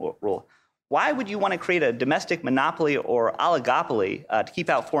treatment rule. why would you want to create a domestic monopoly or oligopoly to keep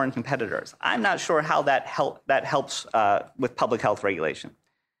out foreign competitors? I'm not sure how that helps with public health regulation.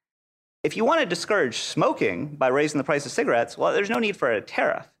 If you want to discourage smoking by raising the price of cigarettes, well, there's no need for a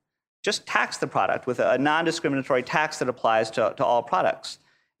tariff. Just tax the product with a non-discriminatory tax that applies to all products.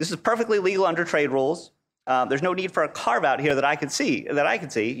 This is perfectly legal under trade rules. There's no need for a carve-out here that I could see.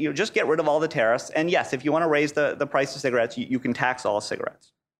 You just get rid of all the tariffs. And yes, if you want to raise the price of cigarettes, you can tax all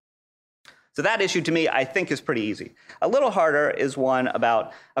cigarettes. So that issue, to me, I think is pretty easy. A little harder is one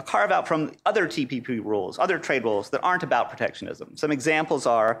about a carve-out from other TPP rules, other trade rules that aren't about protectionism. Some examples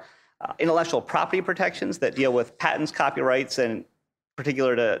are intellectual property protections that deal with patents, copyrights, and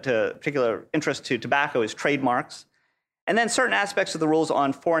particular interest to tobacco is trademarks. And then certain aspects of the rules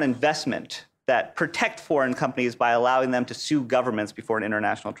on foreign investment that protect foreign companies by allowing them to sue governments before an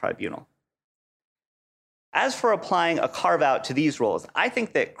international tribunal. As for applying a carve-out to these rules, I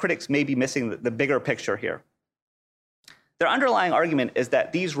think that critics may be missing the bigger picture here. Their underlying argument is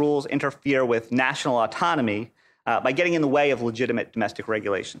that these rules interfere with national autonomy by getting in the way of legitimate domestic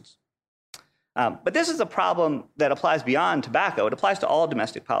regulations. But this is a problem that applies beyond tobacco. It applies to all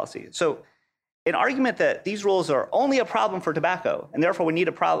domestic policy. So an argument that these rules are only a problem for tobacco, and therefore we need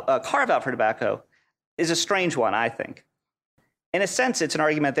a carve-out for tobacco, is a strange one, I think. In a sense, it's an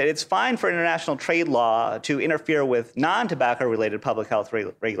argument that it's fine for international trade law to interfere with non-tobacco-related public health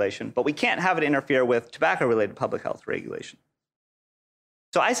regulation, but we can't have it interfere with tobacco-related public health regulation.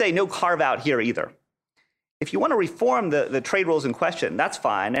 So I say no carve-out here either. If you want to reform the trade rules in question, that's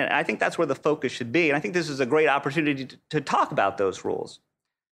fine, and I think that's where the focus should be, and I think this is a great opportunity to talk about those rules.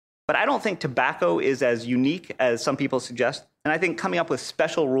 But I don't think tobacco is as unique as some people suggest, and I think coming up with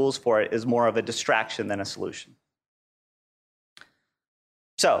special rules for it is more of a distraction than a solution.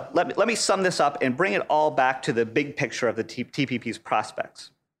 So let me sum this up and bring it all back to the big picture of the TPP's prospects.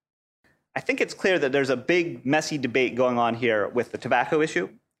 I think it's clear that there's a big, messy debate going on here with the tobacco issue.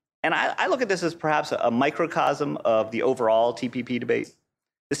 And I look at this as perhaps a microcosm of the overall TPP debate.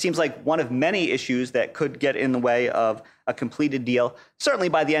 This seems like one of many issues that could get in the way of a completed deal, certainly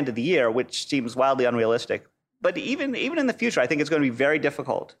by the end of the year, which seems wildly unrealistic. But even in the future, I think it's going to be very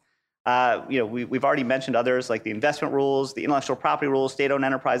difficult. We've already mentioned others like the investment rules, the intellectual property rules, state-owned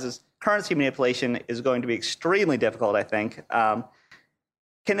enterprises. Currency manipulation is going to be extremely difficult, I think. Can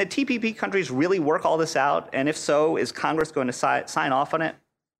the TPP countries really work all this out? And if so, is Congress going to sign off on it?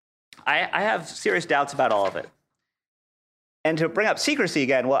 I have serious doubts about all of it. And to bring up secrecy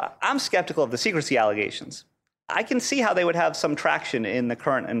again, well, I'm skeptical of the secrecy allegations. I can see how they would have some traction in the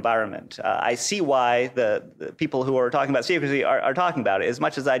current environment. I see why the people who are talking about secrecy are talking about it. As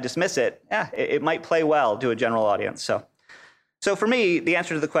much as I dismiss it, it might play well to a general audience. So for me, the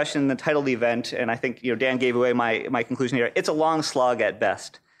answer to the question, the title of the event, and I think Dan gave away my conclusion here, it's a long slog at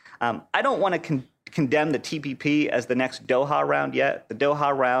best. I don't want to condemn the TPP as the next Doha round yet. The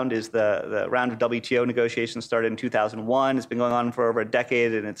Doha round is the round of WTO negotiations started in 2001. It's been going on for over a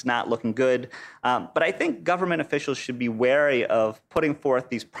decade, and it's not looking good. But I think government officials should be wary of putting forth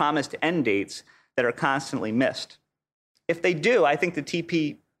these promised end dates that are constantly missed. If they do, I think the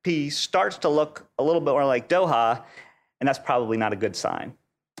TPP starts to look a little bit more like Doha, and that's probably not a good sign.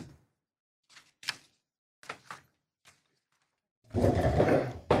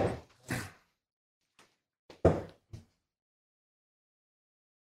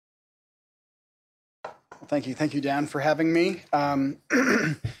 Thank you, Dan, for having me.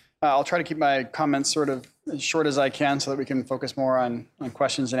 I'll try to keep my comments sort of as short as I can so that we can focus more on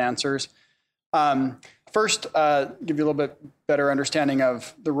questions and answers. First, give you a little bit better understanding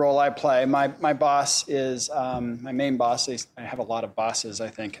of the role I play. My boss is, my main boss, I have a lot of bosses, I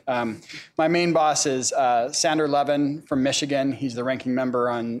think. My main boss is Sander Levin from Michigan. He's the ranking member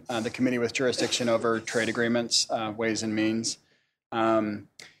on the committee with jurisdiction over trade agreements, Ways and Means.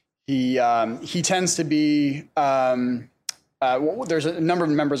 He tends to be, there's a number of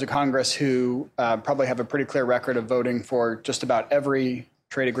members of Congress who probably have a pretty clear record of voting for just about every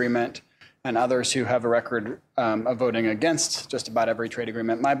trade agreement, and others who have a record of voting against just about every trade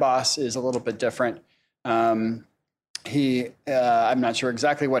agreement. My boss is a little bit different. I'm not sure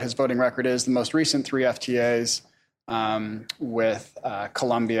exactly what his voting record is. The most recent 3 FTAs with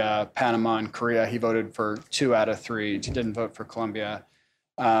Colombia, Panama, and Korea, he voted for 2 out of 3. He didn't vote for Colombia.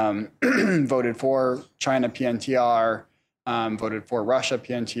 Voted for China PNTR, voted for Russia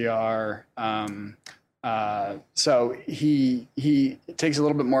PNTR. So he takes a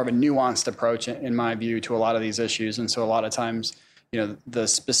little bit more of a nuanced approach, in my view, to a lot of these issues. And so a lot of times, the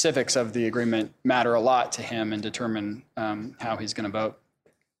specifics of the agreement matter a lot to him and determine how he's going to vote.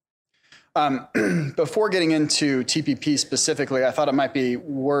 Before getting into TPP specifically, I thought it might be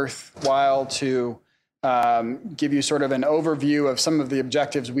worthwhile to give you sort of an overview of some of the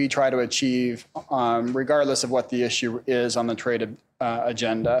objectives we try to achieve, regardless of what the issue is on the trade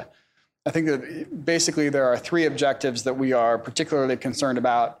agenda. I think that basically there are three objectives that we are particularly concerned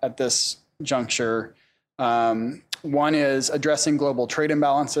about at this juncture. One is addressing global trade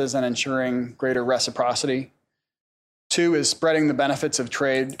imbalances and ensuring greater reciprocity. Two is spreading the benefits of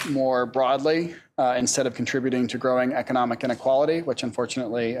trade more broadly instead of contributing to growing economic inequality, which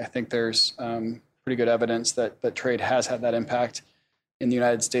unfortunately I think there's pretty good evidence that trade has had that impact in the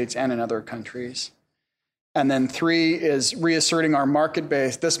United States and in other countries. And then three is reasserting our market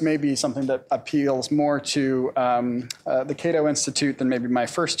base. This may be something that appeals more to the Cato Institute than maybe my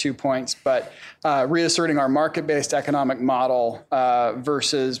first 2 points, but reasserting our market-based economic model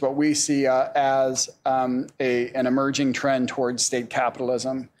versus what we see as an emerging trend towards state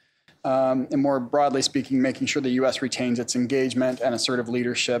capitalism. And more broadly speaking, making sure the U.S. retains its engagement and assertive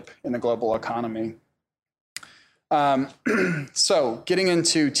leadership in the global economy. So getting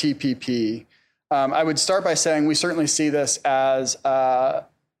into TPP, I would start by saying we certainly see this as a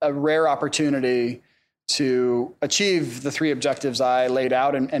rare opportunity to achieve the three objectives I laid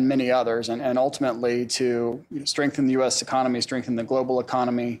out and many others, and ultimately to strengthen the U.S. economy, strengthen the global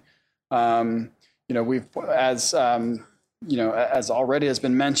economy. We've, as already has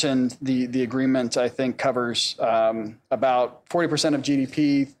been mentioned, the agreement I think covers about 40% of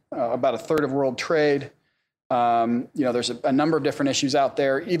GDP, about a third of world trade. There's a number of different issues out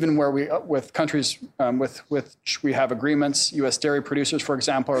there, even where with countries with which we have agreements. U.S. dairy producers, for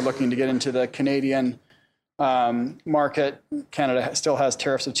example, are looking to get into the Canadian market. Canada still has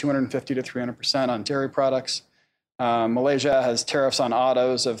tariffs of 250 to 300% on dairy products. Malaysia has tariffs on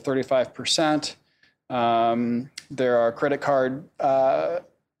autos of 35%. There are credit card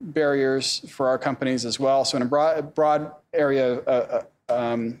barriers for our companies as well. So in a broad area,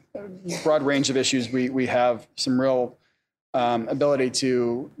 broad range of issues, we have some real ability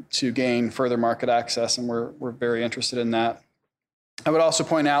to gain further market access, and we're very interested in that. I would also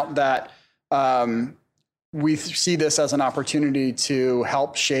point out that we see this as an opportunity to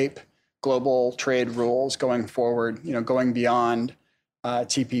help shape global trade rules going forward, going beyond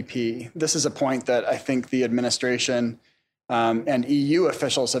TPP. This is a point that I think the administration and EU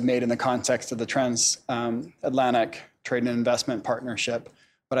officials have made in the context of the Transatlantic Trade and Investment Partnership,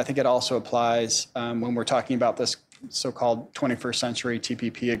 but I think it also applies when we're talking about this so-called 21st century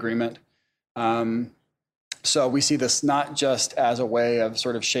TPP agreement. So we see this not just as a way of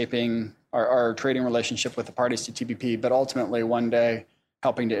sort of shaping our trading relationship with the parties to TPP, but ultimately one day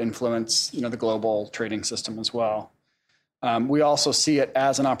helping to influence the global trading system as well. We also see it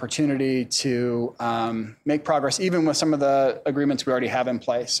as an opportunity to make progress even with some of the agreements we already have in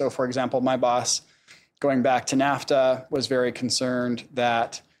place. So for example, my boss, going back to NAFTA, was very concerned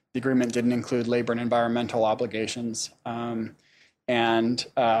that the agreement didn't include labor and environmental obligations.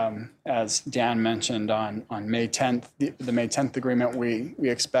 As Dan mentioned on May 10th, the May 10th agreement, we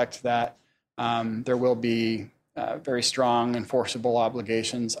expect that there will be very strong enforceable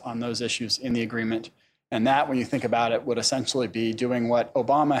obligations on those issues in the agreement. And that, when you think about it, would essentially be doing what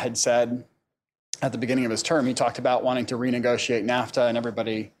Obama had said at the beginning of his term. He talked about wanting to renegotiate NAFTA, and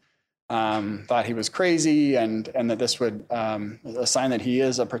everybody thought he was crazy, and that this would a sign that he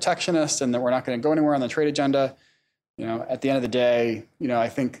is a protectionist and that we're not going to go anywhere on the trade agenda. At the end of the day, I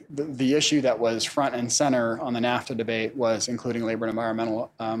think the issue that was front and center on the NAFTA debate was including labor and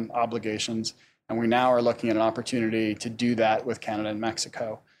environmental obligations, and we now are looking at an opportunity to do that with Canada and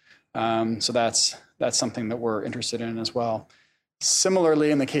Mexico. So that's something that we're interested in as well.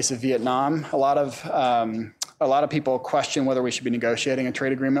 Similarly, in the case of Vietnam, a lot of people question whether we should be negotiating a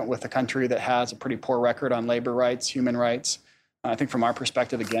trade agreement with a country that has a pretty poor record on labor rights, human rights. I think from our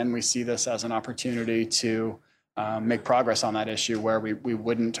perspective, again, we see this as an opportunity to make progress on that issue where we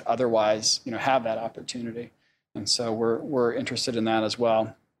wouldn't otherwise, have that opportunity. And so we're interested in that as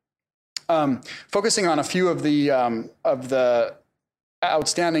well. Focusing on a few of the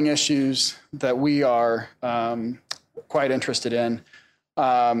outstanding issues that we are quite interested in.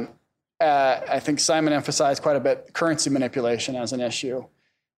 I think Simon emphasized quite a bit currency manipulation as an issue,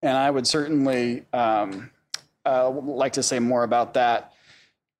 and I would certainly like to say more about that.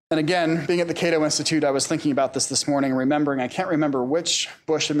 And again, being at the Cato Institute, I was thinking about this morning, remembering, I can't remember which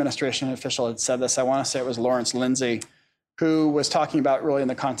Bush administration official had said this. I want to say it was Lawrence Lindsay, who was talking about really in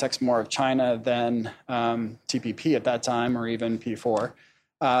the context more of China than TPP at that time, or even P4,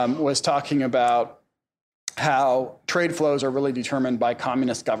 was talking about how trade flows are really determined by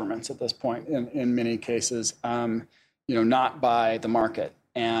communist governments at this point in many cases, not by the market.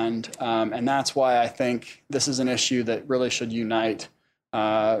 And that's why I think this is an issue that really should unite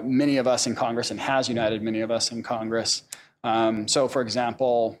many of us in Congress and has united many of us in Congress. So, for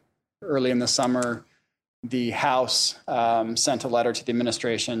example, early in the summer, the House sent a letter to the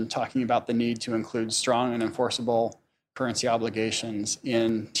administration talking about the need to include strong and enforceable currency obligations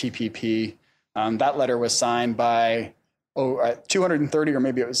in TPP. That letter was signed by 230, or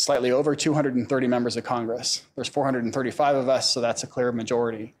maybe it was slightly over 230 members of Congress. There's 435 of us, so that's a clear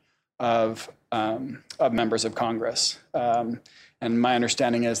majority of members of Congress. And my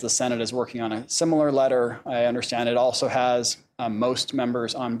understanding is the Senate is working on a similar letter. I understand it also has most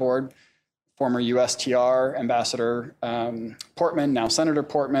members on board. Former USTR Ambassador Portman, now Senator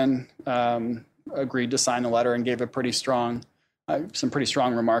Portman, agreed to sign the letter and gave some pretty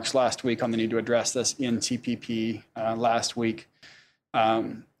strong remarks last week on the need to address this in TPP last week.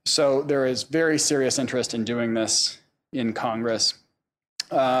 So there is very serious interest in doing this in Congress.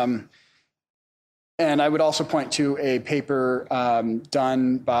 And I would also point to a paper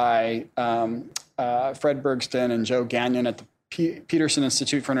done by Fred Bergsten and Joe Gagnon at the Peterson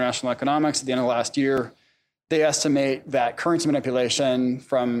Institute for International Economics at the end of last year. They estimate that currency manipulation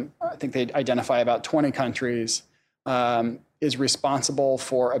from, I think they identify about 20 countries, is responsible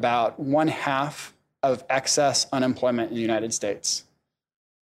for about 1/2 of excess unemployment in the United States.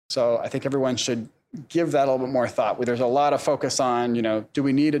 So I think everyone should give that a little bit more thought. There's a lot of focus on, do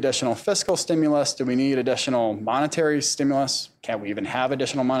we need additional fiscal stimulus? Do we need additional monetary stimulus? Can we even have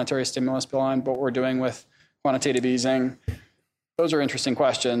additional monetary stimulus beyond what we're doing with quantitative easing? Those are interesting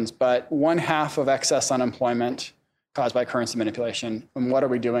questions, but 1/2 of excess unemployment caused by currency manipulation. And what are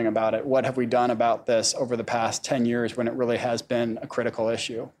we doing about it? What have we done about this over the past 10 years when it really has been a critical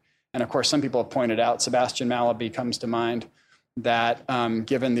issue? And of course, some people have pointed out, Sebastian Mallaby comes to mind, that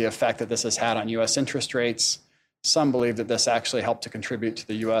given the effect that this has had on U.S. interest rates, some believe that this actually helped to contribute to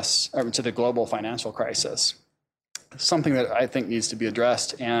the U.S. or to the global financial crisis. Something that I think needs to be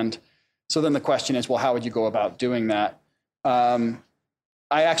addressed. And so then the question is, well, how would you go about doing that? I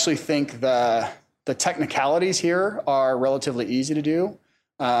actually think the technicalities here are relatively easy to do.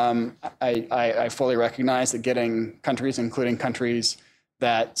 I fully recognize that getting countries, including countries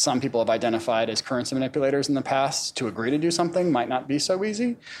that some people have identified as currency manipulators in the past, to agree to do something might not be so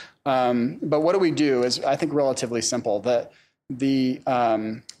easy. But what do we do is, I think, relatively simple. The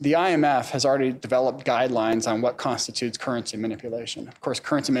IMF has already developed guidelines on what constitutes currency manipulation. Of course,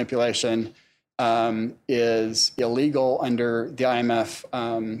 currency manipulation is illegal under the IMF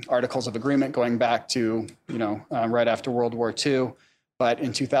Articles of Agreement going back to, right after World War II. But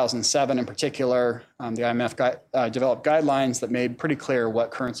in 2007, in particular, the IMF developed guidelines that made pretty clear what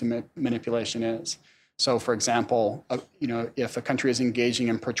currency manipulation is. So, for example, if a country is engaging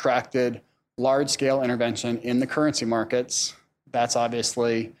in protracted, large-scale intervention in the currency markets, that's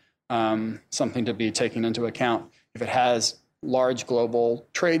obviously something to be taken into account. If it has large global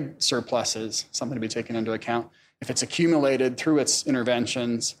trade surpluses, something to be taken into account. If it's accumulated through its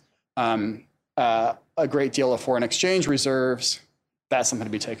interventions a great deal of foreign exchange reserves, that's something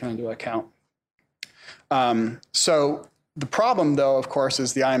to be taken into account. So the problem, though, of course,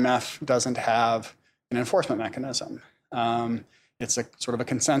 is the IMF doesn't have an enforcement mechanism. It's a sort of a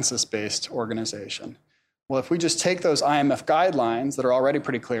consensus-based organization. Well, if we just take those IMF guidelines that are already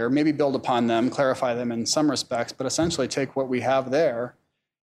pretty clear, maybe build upon them, clarify them in some respects, but essentially take what we have there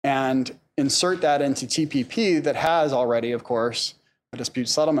and insert that into TPP that has already, of course, a dispute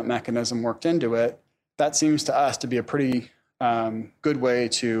settlement mechanism worked into it, that seems to us to be a pretty good way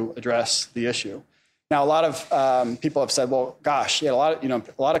to address the issue. Now, a lot of people have said, well, gosh, a lot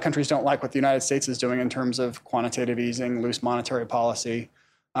of countries don't like what the United States is doing in terms of quantitative easing, loose monetary policy.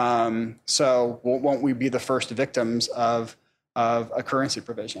 So won't we be the first victims of a currency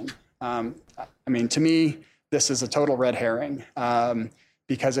provision? To me, this is a total red herring.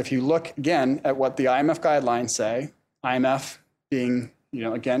 Because if you look, again, at what the IMF guidelines say, IMF being,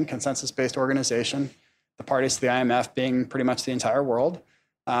 again, consensus-based organization, the parties to the IMF being pretty much the entire world,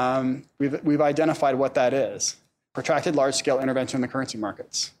 we've identified what that is. Protracted large-scale intervention in the currency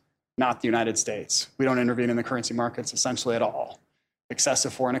markets, not the United States. We don't intervene in the currency markets essentially at all.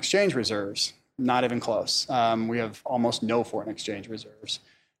 Excessive foreign exchange reserves, not even close. We have almost no foreign exchange reserves.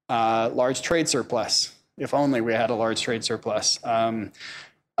 Large trade surplus, if only we had a large trade surplus. So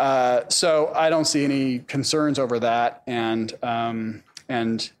I don't see any concerns over that, and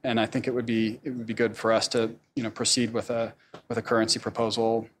I think it would be good for us to proceed with a currency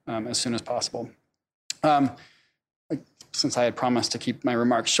proposal as soon as possible. Since I had promised to keep my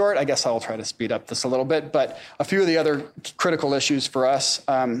remarks short, I guess I'll try to speed up this a little bit. But a few of the other critical issues for us,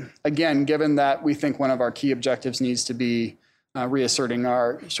 again, given that we think one of our key objectives needs to be reasserting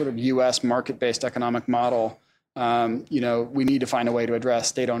our sort of U.S. market-based economic model. We need to find a way to address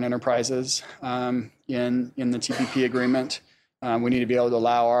state-owned enterprises in the TPP agreement. We need to be able to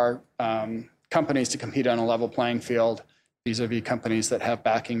allow our companies to compete on a level playing field vis-a-vis companies that have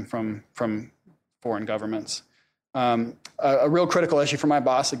backing from foreign governments. A real critical issue for my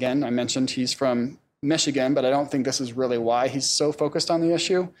boss, again, I mentioned he's from Michigan, but I don't think this is really why he's so focused on the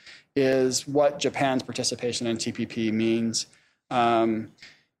issue, is what Japan's participation in TPP means, and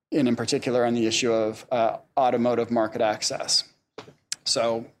in particular on the issue of automotive market access.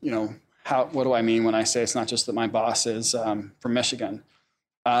 So, what do I mean when I say it's not just that my boss is from Michigan?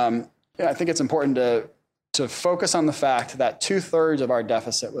 I think it's important to focus on the fact that 2/3 of our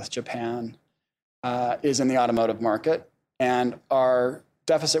deficit with Japan is in the automotive market, and our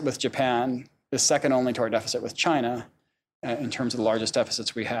deficit with Japan is second only to our deficit with China in terms of the largest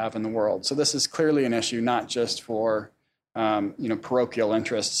deficits we have in the world. So this is clearly an issue not just for parochial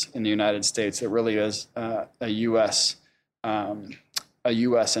interests in the United States. It really is a U.S.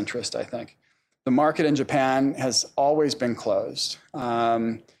 interest, I think. The market in Japan has always been closed.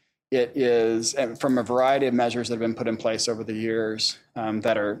 It is, from a variety of measures that have been put in place over the years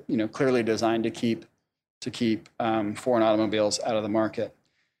that are clearly designed to keep foreign automobiles out of the market.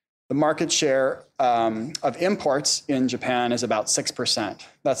 The market share of imports in Japan is about 6%.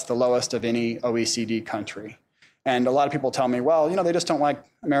 That's the lowest of any OECD country. And a lot of people tell me, well, they just don't like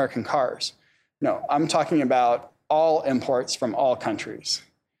American cars. No, I'm talking about all imports from all countries.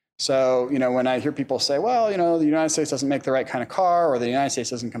 So, when I hear people say, well, the United States doesn't make the right kind of car, or the United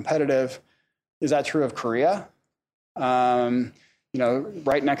States isn't competitive, is that true of Korea? Right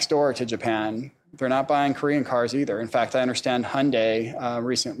next door to Japan, they're not buying Korean cars either. In fact, I understand Hyundai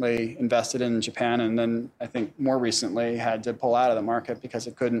recently invested in Japan, and then I think more recently had to pull out of the market because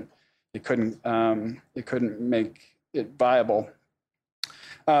it couldn't make it viable.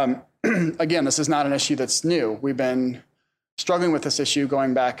 Again, this is not an issue that's new. We've been struggling with this issue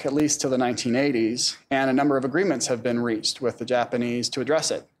going back at least to the 1980s, and a number of agreements have been reached with the Japanese to address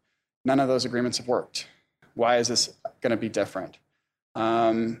it. None of those agreements have worked. Why is this going to be different?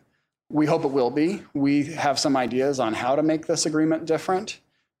 We hope it will be. We have some ideas on how to make this agreement different.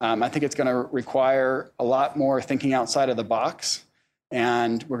 I think it's going to require a lot more thinking outside of the box,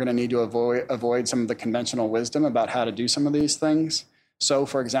 and we're going to need to avoid some of the conventional wisdom about how to do some of these things. So,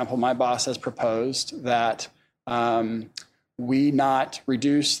 for example, my boss has proposed that we not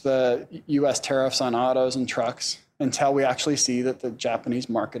reduce the U.S. tariffs on autos and trucks until we actually see that the Japanese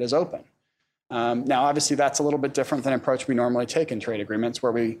market is open. Now, obviously, that's a little bit different than an approach we normally take in trade agreements,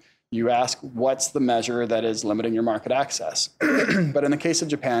 where you ask, what's the measure that is limiting your market access? But in the case of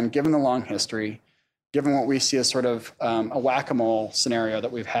Japan, given the long history, given what we see as sort of a whack-a-mole scenario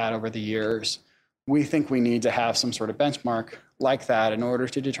that we've had over the years, we think we need to have some sort of benchmark like that in order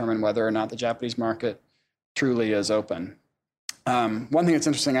to determine whether or not the Japanese market truly is open. One thing that's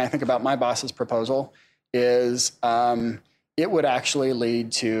interesting, I think, about my boss's proposal is it would actually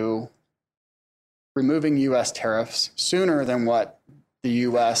lead to removing U.S. tariffs sooner than what the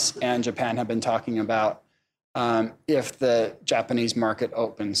U.S. and Japan have been talking about if the Japanese market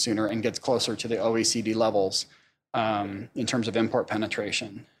opens sooner and gets closer to the OECD levels in terms of import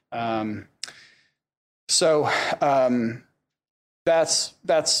penetration. So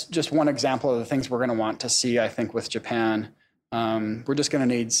that's just one example of the things we're going to want to see, I think, with Japan. We're just going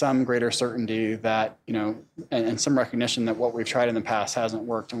to need some greater certainty that, and some recognition that what we've tried in the past hasn't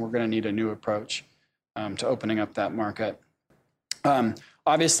worked, and we're going to need a new approach to opening up that market.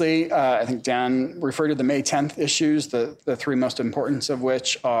 Obviously, I think Dan referred to the May 10th issues, the three most important of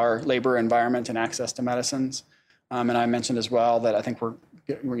which are labor, environment, and access to medicines. And I mentioned as well that I think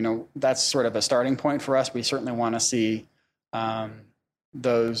that's sort of a starting point for us. We certainly want to see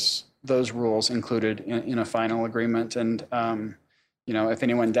those rules included in a final agreement. And if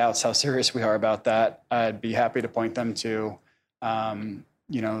anyone doubts how serious we are about that, I'd be happy to point them to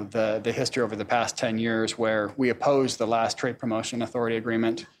the history over the past 10 years where we opposed the last Trade Promotion Authority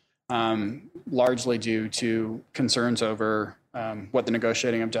agreement, largely due to concerns over what the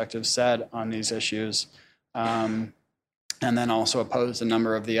negotiating objectives said on these issues, and then also opposed a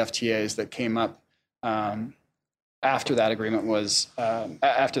number of the FTAs that came up after that agreement was,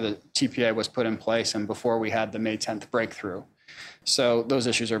 after the TPA was put in place and before we had the May 10th breakthrough. So those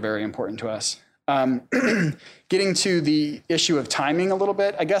issues are very important to us. Getting to the issue of timing a little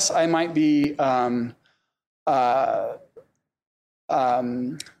bit, I guess I might be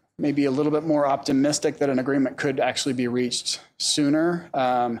maybe a little bit more optimistic that an agreement could actually be reached sooner.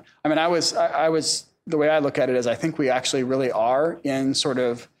 I was the way I look at it is I think we actually really are in sort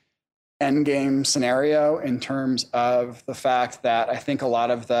of endgame scenario in terms of the fact that I think a lot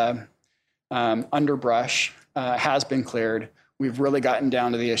of the underbrush has been cleared. We've really gotten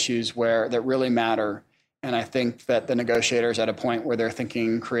down to the issues that really matter. And I think that the negotiators are at a point where they're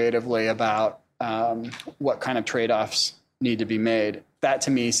thinking creatively about what kind of trade-offs need to be made. That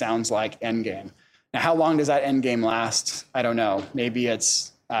to me sounds like endgame. Now, how long does that endgame last? I don't know. Maybe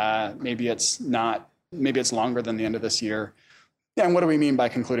it's not. Maybe it's longer than the end of this year. Yeah, and what do we mean by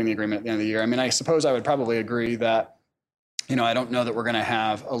concluding the agreement at the end of the year? I mean, I suppose I would probably agree that, I don't know that we're going to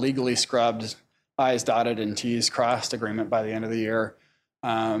have a legally scrubbed, I's dotted and T's crossed agreement by the end of the year.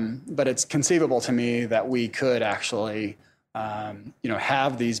 But it's conceivable to me that we could actually,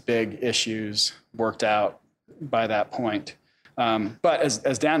 have these big issues worked out by that point. But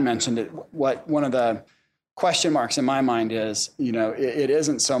as Dan mentioned, one of the question marks in my mind is, it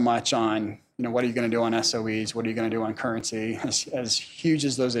isn't so much on, what are you going to do on SOEs? What are you going to do on currency? As huge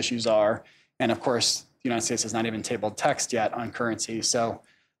as those issues are. And of course, the United States has not even tabled text yet on currency. So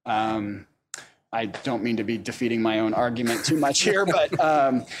I don't mean to be defeating my own argument too much here, but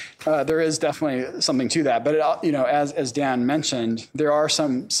there is definitely something to that. But as Dan mentioned, there are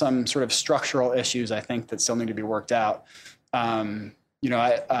some sort of structural issues I think that still need to be worked out. If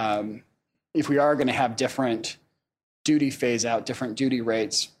we are going to have different duty phase out, different duty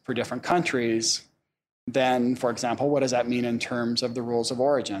rates for different countries, then, for example, what does that mean in terms of the rules of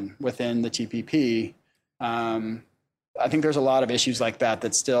origin within the TPP? I think there's a lot of issues like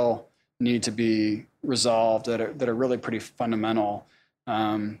that still need to be resolved that are really pretty fundamental.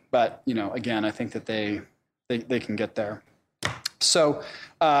 But again, I think that they can get there. So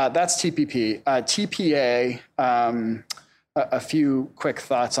that's TPP. TPA. A few quick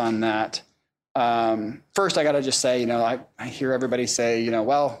thoughts on that. First, I got to just say, I hear everybody say,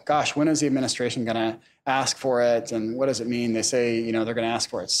 well, gosh, when is the administration going to ask for it? And what does it mean? They say, they're going to ask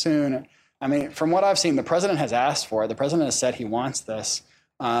for it soon. I mean, from what I've seen, the president has asked for it. The president has said he wants this.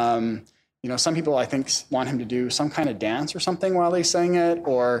 Some people, I think, want him to do some kind of dance or something while he's saying it,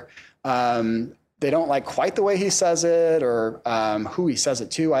 or they don't like quite the way he says it, or who he says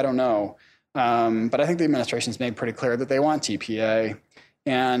it to. I don't know. But I think the administration's made pretty clear that they want TPA.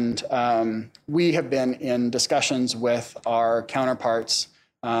 And we have been in discussions with our counterparts,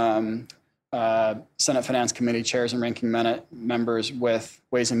 Senate Finance Committee chairs and ranking members, with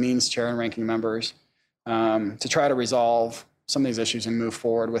Ways and Means chair and ranking members, to try to resolve some of these issues and move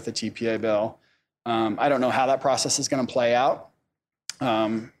forward with the TPA bill. I don't know how that process is going to play out.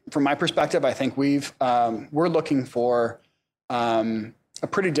 From my perspective, I think we're looking for a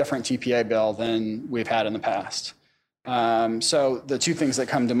pretty different TPA bill than we've had in the past. So the two things that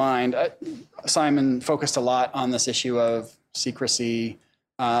come to mind, Simon focused a lot on this issue of secrecy,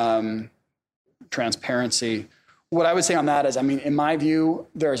 transparency. What I would say on that is, in my view,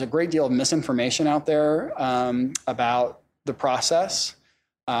 there's a great deal of misinformation out there about the process.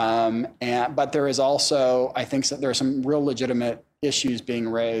 But there is also, I think, there are some real legitimate issues being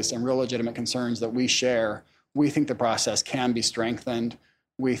raised and real legitimate concerns that we share. We think the process can be strengthened.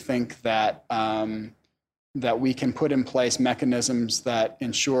 We think that that we can put in place mechanisms that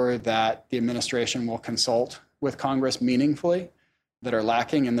ensure that the administration will consult with Congress meaningfully that are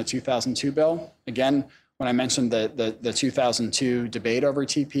lacking in the 2002 bill. Again, when I mentioned the 2002 debate over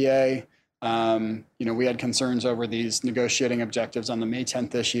TPA, we had concerns over these negotiating objectives on the May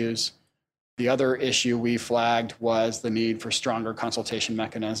 10th issues. The other issue we flagged was the need for stronger consultation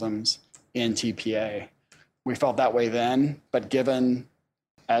mechanisms in TPA. We felt that way then, but given,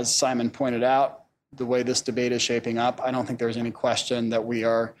 as Simon pointed out, the way this debate is shaping up, I don't think there's any question that we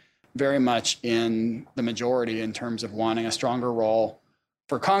are very much in the majority in terms of wanting a stronger role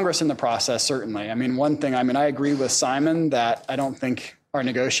for Congress in the process, certainly. One thing, I agree with Simon that I don't think our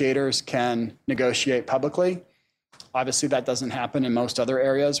negotiators can negotiate publicly. Obviously, that doesn't happen in most other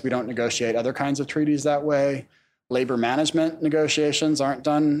areas. We don't negotiate other kinds of treaties that way. Labor management negotiations aren't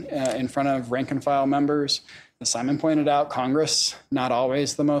done in front of rank and file members. As Simon pointed out, Congress, not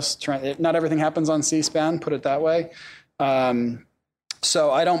always the most, not everything happens on C-SPAN, put it that way.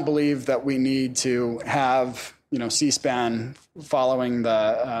 So I don't believe that we need to have, C-SPAN following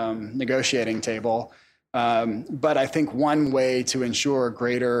the negotiating table. But I think one way to ensure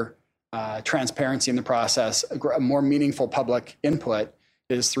greater transparency in the process, a more meaningful public input,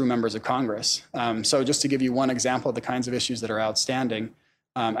 is through members of Congress. So just to give you one example of the kinds of issues that are outstanding,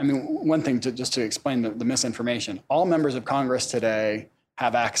 one thing just to explain the misinformation, all members of Congress today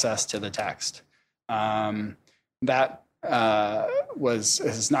have access to the text. That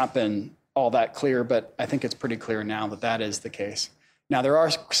has not been all that clear, but I think it's pretty clear now that is the case. Now, there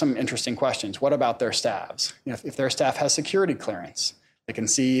are some interesting questions. What about their staffs? If their staff has security clearance, They can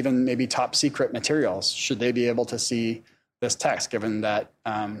see even maybe top secret materials. Should they be able to see this text, given that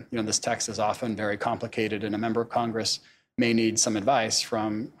this text is often very complicated and a member of Congress may need some advice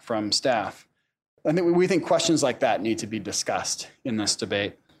from staff? I think we think questions like that need to be discussed in this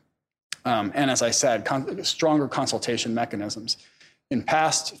debate. And as I said, stronger consultation mechanisms. In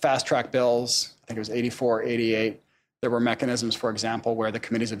past fast-track bills, I think it was 84, 88, there were mechanisms, for example, where the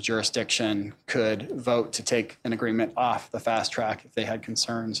committees of jurisdiction could vote to take an agreement off the fast track if they had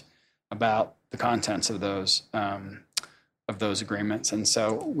concerns about the contents of those agreements. And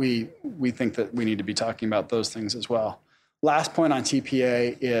so we think that we need to be talking about those things as well. Last point on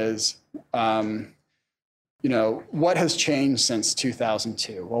TPA is, what has changed since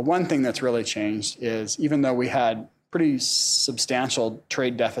 2002? Well, one thing that's really changed is even though we had pretty substantial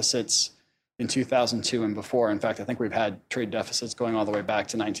trade deficits in 2002 and before. In fact, I think we've had trade deficits going all the way back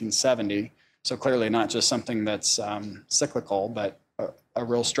to 1970. So clearly not just something that's cyclical, but a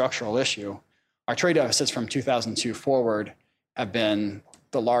real structural issue. Our trade deficits from 2002 forward have been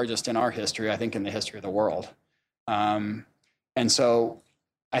the largest in our history, I think in the history of the world. And so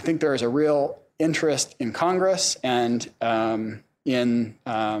I think there is a real interest in Congress and in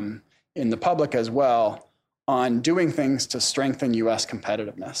the public as well on doing things to strengthen U.S.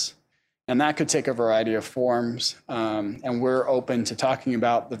 competitiveness. And that could take a variety of forms, and we're open to talking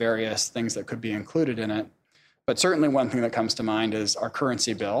about the various things that could be included in it. But certainly one thing that comes to mind is our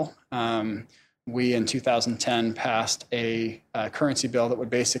currency bill. We, in 2010, passed a currency bill that would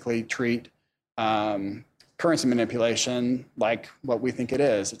basically treat currency manipulation like what we think it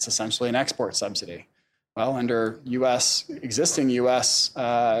is. It's essentially an export subsidy. Well, under existing U.S.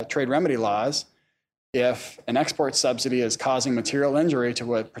 trade remedy laws, if an export subsidy is causing material injury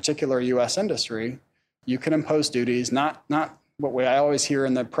to a particular U.S. industry, you can impose duties, not what I always hear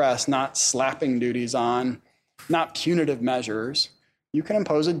in the press, not slapping duties on, not punitive measures. You can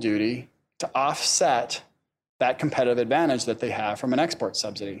impose a duty to offset that competitive advantage that they have from an export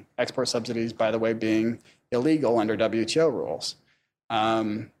subsidy. Export subsidies, by the way, being illegal under WTO rules.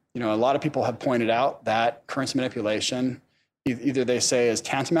 A lot of people have pointed out that currency manipulation either they say is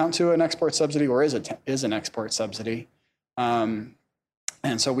tantamount to an export subsidy or is an export subsidy. And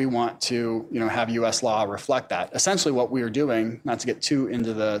so we want to have U.S. law reflect that. Essentially what we are doing, not to get too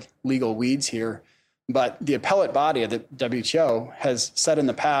into the legal weeds here, but the appellate body of the WTO has said in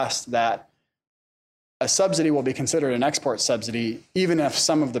the past that a subsidy will be considered an export subsidy even if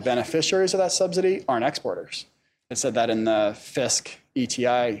some of the beneficiaries of that subsidy aren't exporters. It said that in the Fisk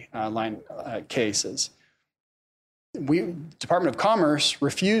ETI cases. Department of Commerce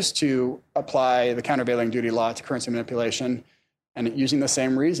refused to apply the countervailing duty law to currency manipulation, and using the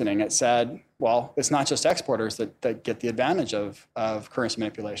same reasoning, it said, well, it's not just exporters that get the advantage of currency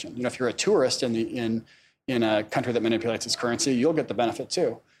manipulation. If you're a tourist in a country that manipulates its currency, you'll get the benefit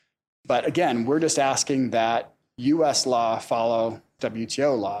too. But again, we're just asking that U.S. law follow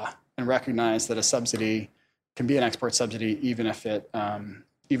WTO law and recognize that a subsidy can be an export subsidy even if it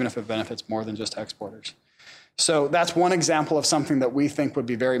benefits more than just exporters. So that's one example of something that we think would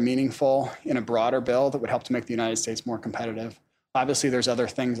be very meaningful in a broader bill that would help to make the United States more competitive. Obviously, there's other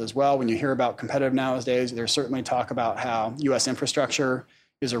things as well. When you hear about competitive nowadays, there's certainly talk about how U.S. infrastructure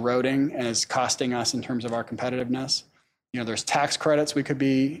is eroding and is costing us in terms of our competitiveness. There's tax credits we could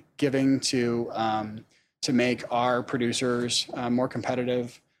be giving to make our producers more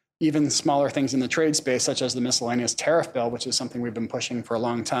competitive. Even smaller things in the trade space, such as the miscellaneous tariff bill, which is something we've been pushing for a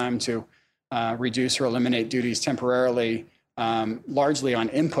long time to reduce or eliminate duties temporarily, largely on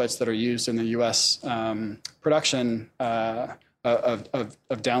inputs that are used in the U.S. Production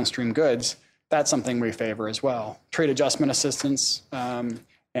of downstream goods. That's something we favor as well. Trade adjustment assistance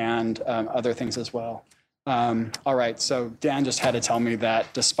and other things as well. All right, so Dan just had to tell me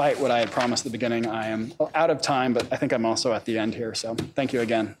that despite what I had promised at the beginning, I am out of time, but I think I'm also at the end here. So thank you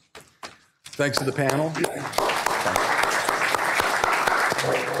again. Thanks to the panel.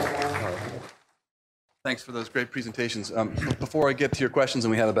 Thanks for those great presentations. Before I get to your questions,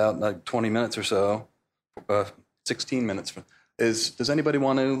 and we have about 20 minutes or so, 16 minutes, does anybody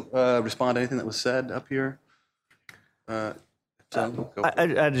want to respond to anything that was said up here? I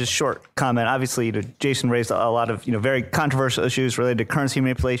had a short comment. Obviously, Jason raised a lot of very controversial issues related to currency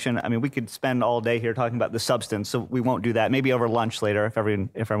manipulation. I mean, we could spend all day here talking about the substance, so we won't do that. Maybe over lunch later, if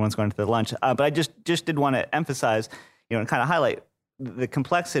everyone's going to the lunch. But I just did want to emphasize, and kind of highlight the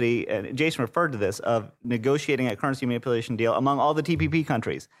complexity, and Jason referred to this, of negotiating a currency manipulation deal among all the TPP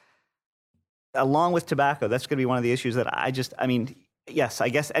countries. Along with tobacco, that's going to be one of the issues that yes, I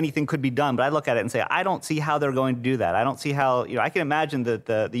guess anything could be done, but I look at it and say, I don't see how they're going to do that. I don't see how, I can imagine that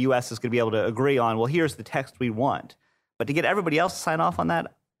the U.S. is going to be able to agree on, well, here's the text we want. But to get everybody else to sign off on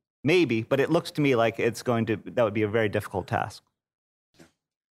that, maybe. But it looks to me like that would be a very difficult task.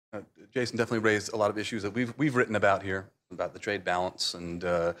 Jason definitely raised a lot of issues that we've written about here, about the trade balance and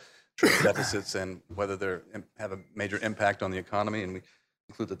trade deficits and whether they have a major impact on the economy, and we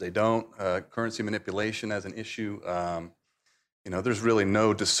conclude that they don't. Currency manipulation as an issue, there's really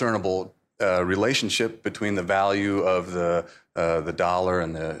no discernible relationship between the value of the dollar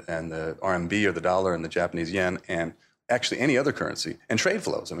and the RMB, or the dollar and the Japanese yen, and actually any other currency, and trade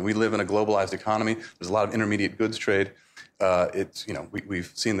flows. I mean, we live in a globalized economy. There's a lot of intermediate goods trade.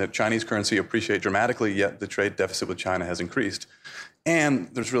 We've seen the Chinese currency appreciate dramatically, yet the trade deficit with China has increased. And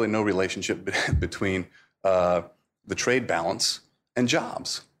there's really no relationship between the trade balance and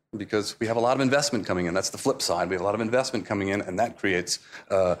jobs, because we have a lot of investment coming in. That's the flip side. We have a lot of investment coming in, and that creates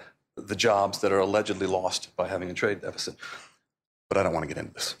the jobs that are allegedly lost by having a trade deficit. But I don't want to get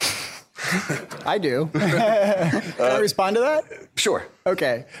into this. I do. Can I respond to that? Sure.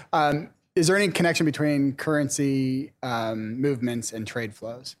 Okay. Is there any connection between currency movements and trade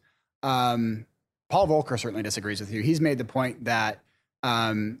flows? Paul Volcker certainly disagrees with you. He's made the point that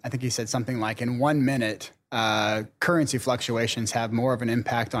I think he said something like, in 1 minute, currency fluctuations have more of an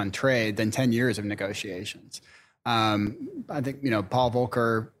impact on trade than 10 years of negotiations. I think, Paul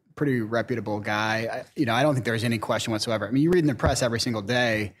Volcker, pretty reputable guy. I don't think there's any question whatsoever. I mean, you read in the press every single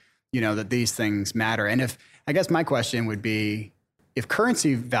day, that these things matter. And I guess my question would be, if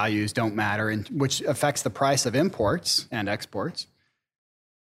currency values don't matter, and which affects the price of imports and exports,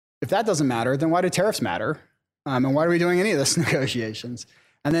 if that doesn't matter, then why do tariffs matter? And why are we doing any of this negotiations?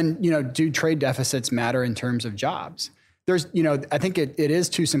 And then, do trade deficits matter in terms of jobs? I think it is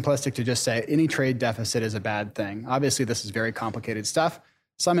too simplistic to just say any trade deficit is a bad thing. Obviously, this is very complicated stuff.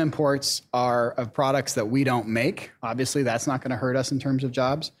 Some imports are of products that we don't make. Obviously, that's not going to hurt us in terms of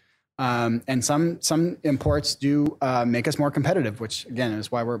jobs. And some imports do make us more competitive, which, again,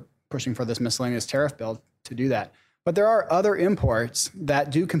 is why we're pushing for this miscellaneous tariff bill to do that. But there are other imports that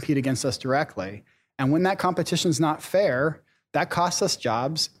do compete against us directly. And when that competition is not fair, that costs us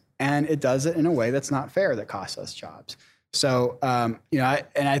jobs, and it does it in a way that's not fair that costs us jobs. So, I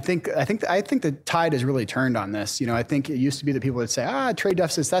think the tide has really turned on this. I think it used to be that people would say, trade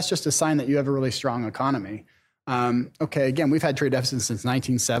deficits, that's just a sign that you have a really strong economy. Okay, again, we've had trade deficits since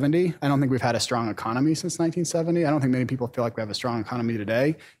 1970. I don't think we've had a strong economy since 1970. I don't think many people feel like we have a strong economy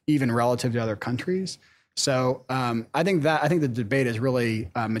today, even relative to other countries. So I think the debate has really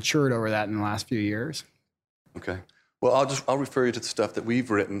matured over that in the last few years. Okay. Well, I'll refer you to the stuff that we've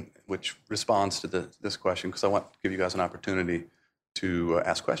written, which responds to this question, because I want to give you guys an opportunity to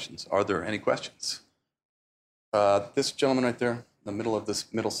ask questions. Are there any questions? This gentleman right there, in the middle of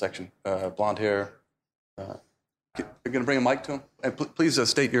this middle section, blonde hair. You're going to bring a mic to him? And please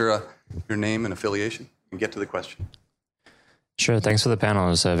state your name and affiliation and get to the question. Sure. Thanks for the panel.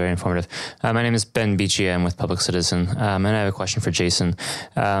 It was very informative. My name is Ben Beachy. I'm with Public Citizen, and I have a question for Jason.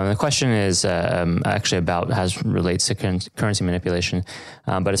 The question is actually relates to currency manipulation,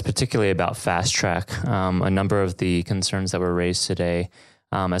 but it's particularly about fast track. A number of the concerns that were raised today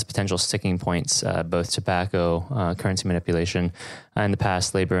as potential sticking points, both tobacco, currency manipulation, in the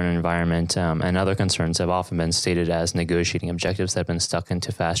past, labor and environment, and other concerns have often been stated as negotiating objectives that have been stuck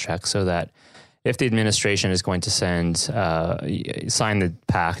into fast track, so that if the administration is going to sign the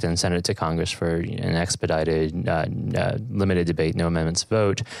pact and send it to Congress for an expedited, limited debate, no amendments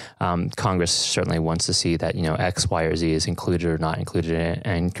vote, Congress certainly wants to see that X, Y, or Z is included or not included in it,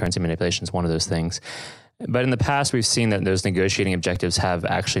 and currency manipulation is one of those things. But in the past, we've seen that those negotiating objectives have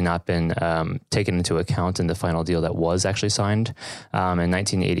actually not been taken into account in the final deal that was actually signed. In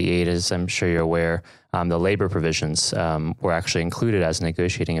 1988, as I'm sure you're aware, the labor provisions were actually included as a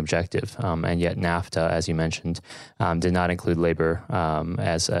negotiating objective, and yet NAFTA, as you mentioned, did not include labor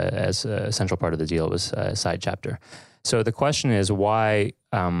as a central part of the deal. It was a side chapter. So the question is how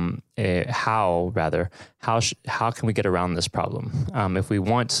can we get around this problem? If we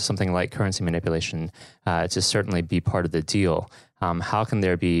want something like currency manipulation to certainly be part of the deal, how can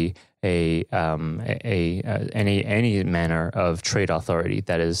there be any manner of trade authority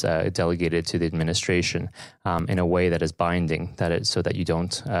that is delegated to the administration in a way that is binding, so that you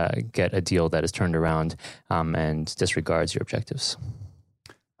don't get a deal that is turned around and disregards your objectives?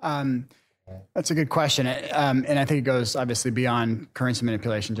 That's a good question. And I think it goes obviously beyond currency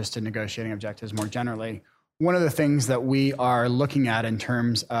manipulation, just to negotiating objectives more generally. One of the things that we are looking at in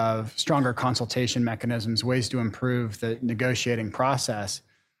terms of stronger consultation mechanisms, ways to improve the negotiating process,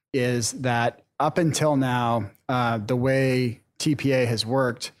 is that up until now, the way TPA has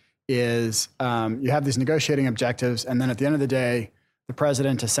worked is you have these negotiating objectives, and then at the end of the day, the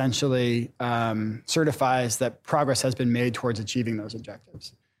president essentially certifies that progress has been made towards achieving those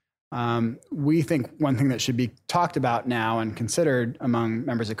objectives. We think one thing that should be talked about now and considered among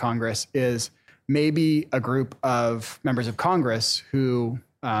members of Congress is maybe a group of members of Congress who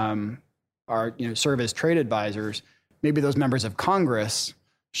serve as trade advisors. Maybe those members of Congress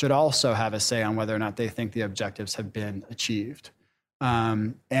should also have a say on whether or not they think the objectives have been achieved.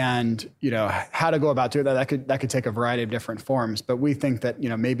 And how to go about doing that could take a variety of different forms. But we think that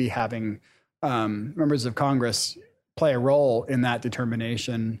maybe having members of Congress play a role in that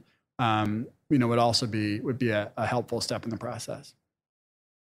determination would be a helpful step in the process.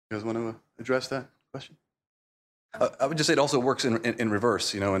 You guys want to address that question? I would just say it also works in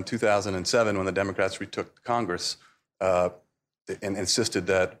reverse. In 2007, when the Democrats retook Congress and insisted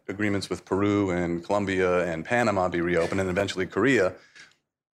that agreements with Peru and Colombia and Panama be reopened, and eventually Korea,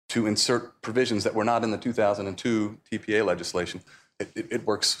 to insert provisions that were not in the 2002 TPA legislation, it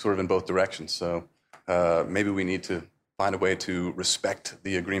works sort of in both directions. So maybe we need to find a way to respect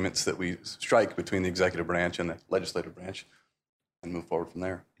the agreements that we strike between the executive branch and the legislative branch and move forward from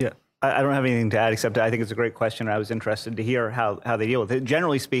there. Yeah. I don't have anything to add, except I think it's a great question. I was interested to hear how they deal with it.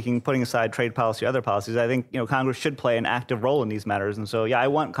 Generally speaking, putting aside trade policy or other policies, I think Congress should play an active role in these matters. And so, I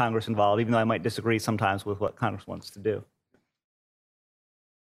want Congress involved, even though I might disagree sometimes with what Congress wants to do.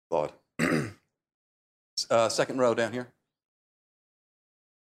 Claude. Second row down here.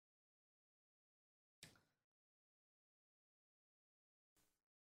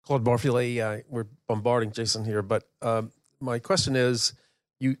 Claude Barfilet, we're bombarding Jason here, but my question is,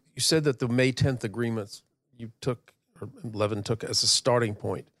 you said that the May 10th agreements you took, or Levin took as a starting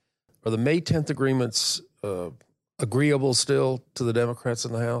point. Are the May 10th agreements agreeable still to the Democrats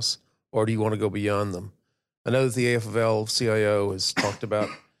in the House, or do you want to go beyond them? I know that the AFL-CIO has talked about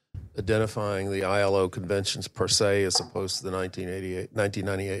identifying the ILO conventions per se as opposed to the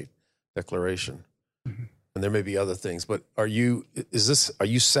 1998 declaration. Mm-hmm. And there may be other things, but are you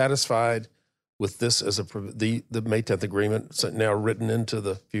satisfied with this as the May 10th agreement now written into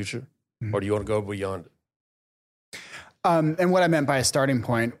the future, or do you want to go beyond it? And what I meant by a starting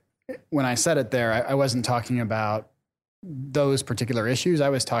point, when I said it there, I wasn't talking about those particular issues. I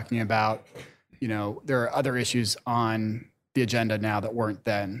was talking about, there are other issues on the agenda now that weren't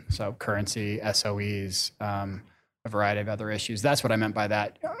then. So currency, SOEs, a variety of other issues. That's what I meant by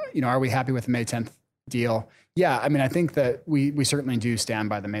that. Are we happy with the May 10th deal? Yeah, I think that we certainly do stand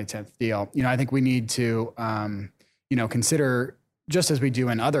by the May 10th deal. I think we need to, consider, just as we do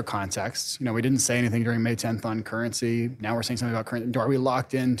in other contexts, we didn't say anything during May 10th on currency. Now we're saying something about currency. Are we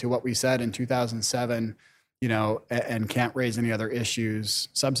locked into what we said in 2007, and can't raise any other issues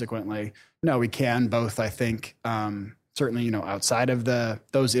subsequently? No, we can both, I think, certainly, outside of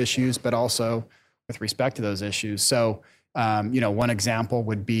those issues, but also with respect to those issues. So, one example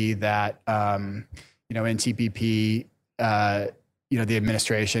would be that, in TPP, the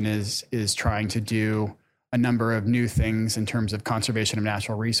administration is trying to do a number of new things in terms of conservation of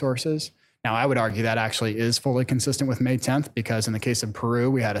natural resources. Now, I would argue that actually is fully consistent with May 10th, because in the case of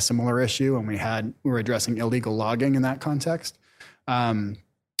Peru, we had a similar issue, and we were addressing illegal logging in that context.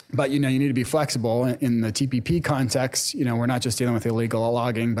 But, you need to be flexible. In the TPP context, we're not just dealing with illegal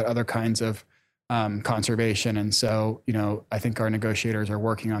logging, but other kinds of conservation. And so, I think our negotiators are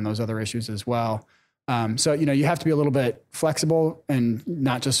working on those other issues as well. So, you have to be a little bit flexible and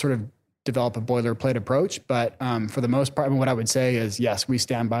not just sort of develop a boilerplate approach. But for the most part, what I would say is, yes, we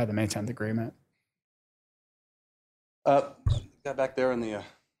stand by the May 10th agreement. Got back there in the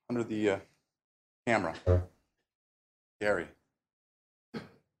under the camera. Gary.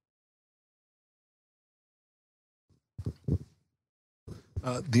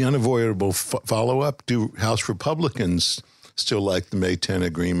 The unavoidable follow-up, do House Republicans still like the May 10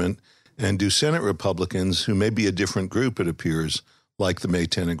 agreement? And do Senate Republicans, who may be a different group, it appears, like the May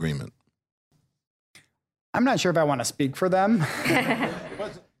 10 agreement? I'm not sure if I want to speak for them.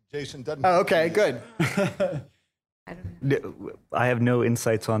 Jason doesn't. Oh, okay, good. I have no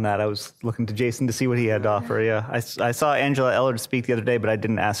insights on that. I was looking to Jason to see what he had to offer. Yeah, I saw Angela Ellard speak the other day, but I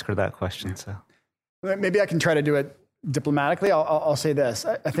didn't ask her that question. So maybe I can try to do it diplomatically. I'll say this.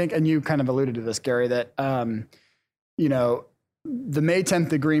 I think, and you kind of alluded to this, Gary, that the May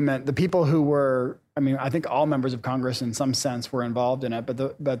 10th agreement, the people who were, I think all members of Congress in some sense were involved in it,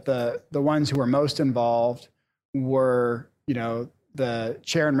 but the ones who were most involved were, the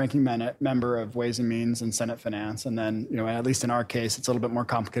chair and ranking member of Ways and Means and Senate Finance. And then, at least in our case, it's a little bit more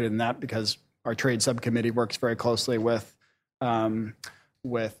complicated than that, because our trade subcommittee works very closely with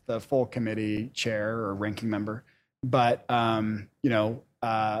the full committee chair or ranking member. But,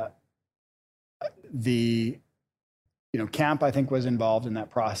 Camp, I think, was involved in that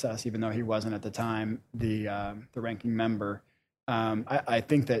process, even though he wasn't at the time the ranking member. I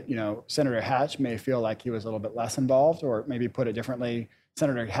think that, Senator Hatch may feel like he was a little bit less involved, or maybe put it differently,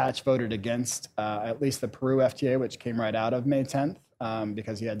 Senator Hatch voted against at least the Peru FTA, which came right out of May 10th,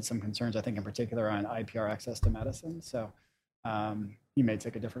 because he had some concerns, I think, in particular on IPR access to medicine. So he may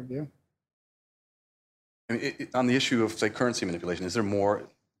take a different view. I mean, on the issue of, say, currency manipulation, is there more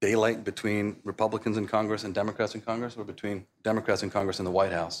daylight between Republicans in Congress and Democrats in Congress, or between Democrats in Congress and the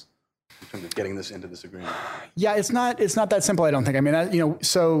White House in terms of getting this into this agreement? Yeah, it's not that simple, I don't think. I mean,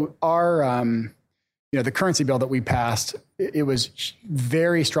 so our, the currency bill that we passed, it was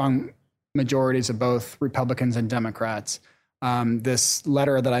very strong majorities of both Republicans and Democrats. This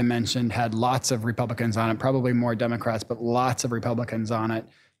letter that I mentioned had lots of Republicans on it, probably more Democrats, but lots of Republicans on it.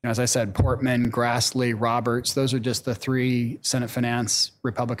 As I said, Portman, Grassley, Roberts, those are just the 3 Senate Finance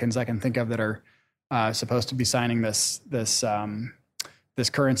Republicans I can think of that are supposed to be signing this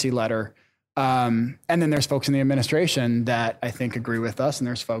currency letter. And then there's folks in the administration that I think agree with us, and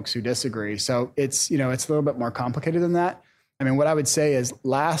there's folks who disagree. So it's a little bit more complicated than that. I mean, what I would say is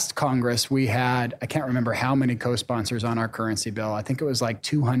last Congress, we had, I can't remember how many co-sponsors on our currency bill. I think it was like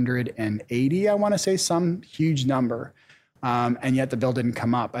 280, I want to say, some huge number. And yet the bill didn't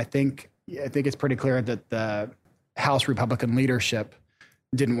come up. I think it's pretty clear that the House Republican leadership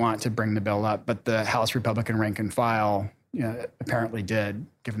didn't want to bring the bill up, but the House Republican rank and file apparently did,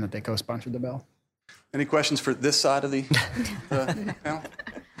 given that they co-sponsored the bill. Any questions for this side of the panel?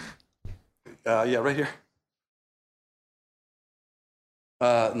 Yeah, right here.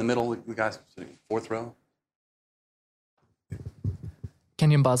 In the middle, the guys sitting 4th row.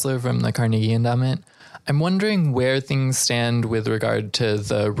 Kenyon Bosler from the Carnegie Endowment. I'm wondering where things stand with regard to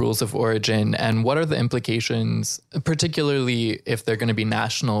the rules of origin, and what are the implications, particularly if they're going to be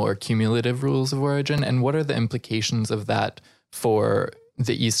national or cumulative rules of origin, and what are the implications of that for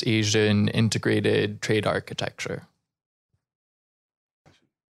the East Asian integrated trade architecture?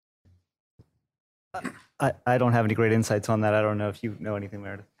 I don't have any great insights on that. I don't know if you know anything,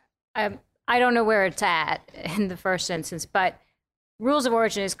 Meredith. I don't know where it's at in the first instance, but rules of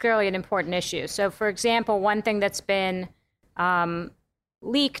origin is clearly an important issue. So, for example, one thing that's been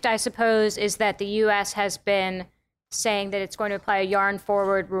leaked, I suppose, is that the U.S. has been saying that it's going to apply a yarn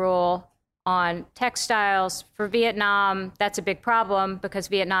forward rule on textiles. For Vietnam, that's a big problem because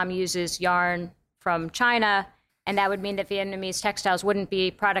Vietnam uses yarn from China, and that would mean that Vietnamese textiles wouldn't be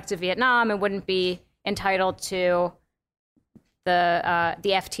products of Vietnam and wouldn't be entitled to the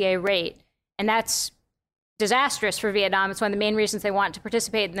FTA rate. And that's disastrous for Vietnam. It's one of the main reasons they want to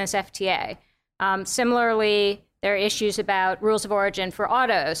participate in this FTA. Similarly, there are issues about rules of origin for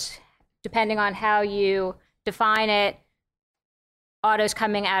autos. Depending on how you define it, autos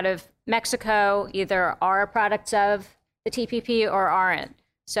coming out of Mexico either are products of the TPP or aren't.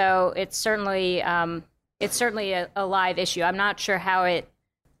 So it's certainly a live issue. I'm not sure how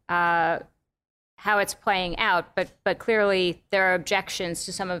it's playing out, but clearly there are objections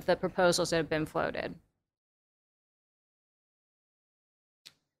to some of the proposals that have been floated.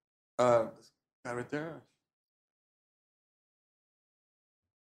 Guy right there.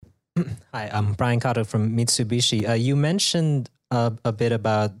 Hi, I'm Brian Kato from Mitsubishi. You mentioned a bit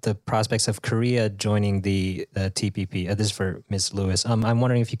about the prospects of Korea joining the TPP. This is for Ms. Lewis. I'm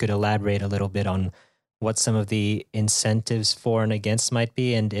wondering if you could elaborate a little bit on what some of the incentives for and against might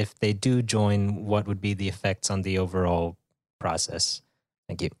be, and if they do join, what would be the effects on the overall process?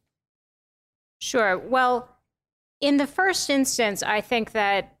 Thank you. Sure. Well, in the first instance, I think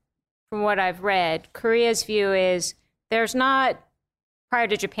that from what I've read, Korea's view is there's not, prior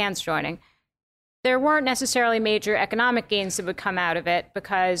to Japan's joining, there weren't necessarily major economic gains that would come out of it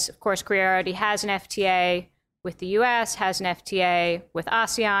because, of course, Korea already has an FTA with the US, has an FTA with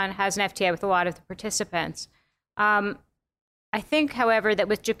ASEAN, has an FTA with a lot of the participants. I think, however, that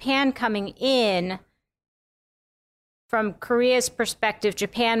with Japan coming in, from Korea's perspective,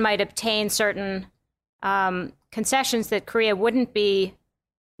 Japan might obtain certain concessions that Korea wouldn't be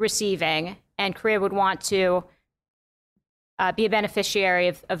receiving, and Korea would want to be a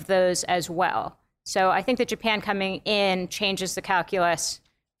beneficiary of those as well. So I think that Japan coming in changes the calculus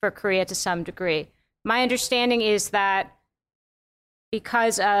for Korea to some degree. My understanding is that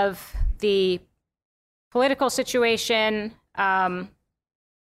because of the political situation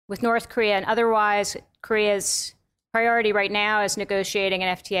with North Korea and otherwise, Korea's priority right now is negotiating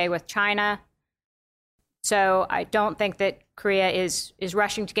an FTA with China. So I don't think that Korea is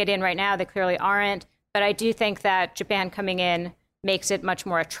rushing to get in right now. They clearly aren't. But I do think that Japan coming in makes it much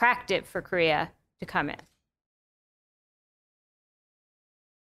more attractive for Korea to come in.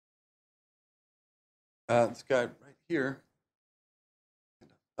 This guy right here.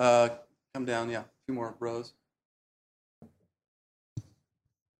 Come down, yeah, a few more rows.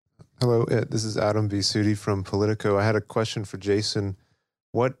 Hello, this is Adam Visuti from Politico. I had a question for Jason.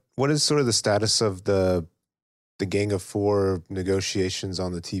 What is sort of the status of the Gang of Four negotiations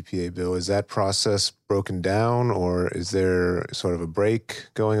on the TPA bill? Is that process broken down, or is there sort of a break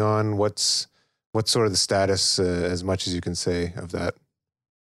going on? What's sort of the status, as much as you can say, of that?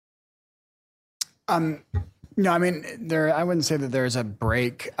 No, I mean, I wouldn't say that there's a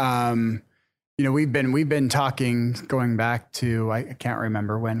break. We've been talking, going back to, I can't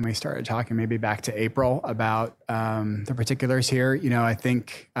remember when we started talking, maybe back to April, about the particulars here. I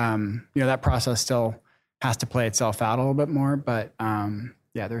think that process still has to play itself out a little bit more, but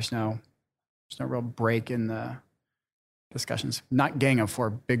there's no real break in the discussions. Not Gang of Four,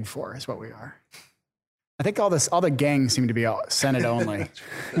 Big Four is what we are. I think all the gangs seem to be Senate only.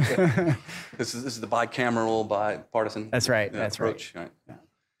 This is the bicameral, bipartisan. That's right. Approach. Right. Yeah.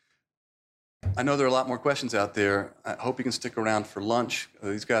 I know there are a lot more questions out there. I hope you can stick around for lunch.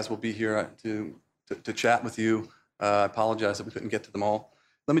 These guys will be here to chat with you. I apologize that we couldn't get to them all.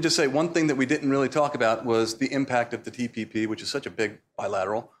 Let me just say one thing that we didn't really talk about was the impact of the TPP, which is such a big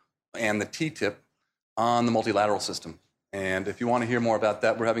bilateral, and the TTIP on the multilateral system. And if you want to hear more about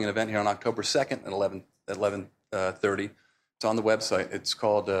that, we're having an event here on October 2nd at 11:30. It's on the website. It's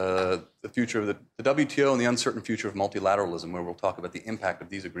called The Future of the WTO and the Uncertain Future of Multilateralism, where we'll talk about the impact of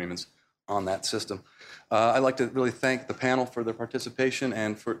these agreements on that system. I'd like to really thank the panel for their participation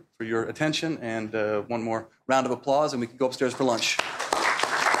and for your attention. And one more round of applause, and we can go upstairs for lunch.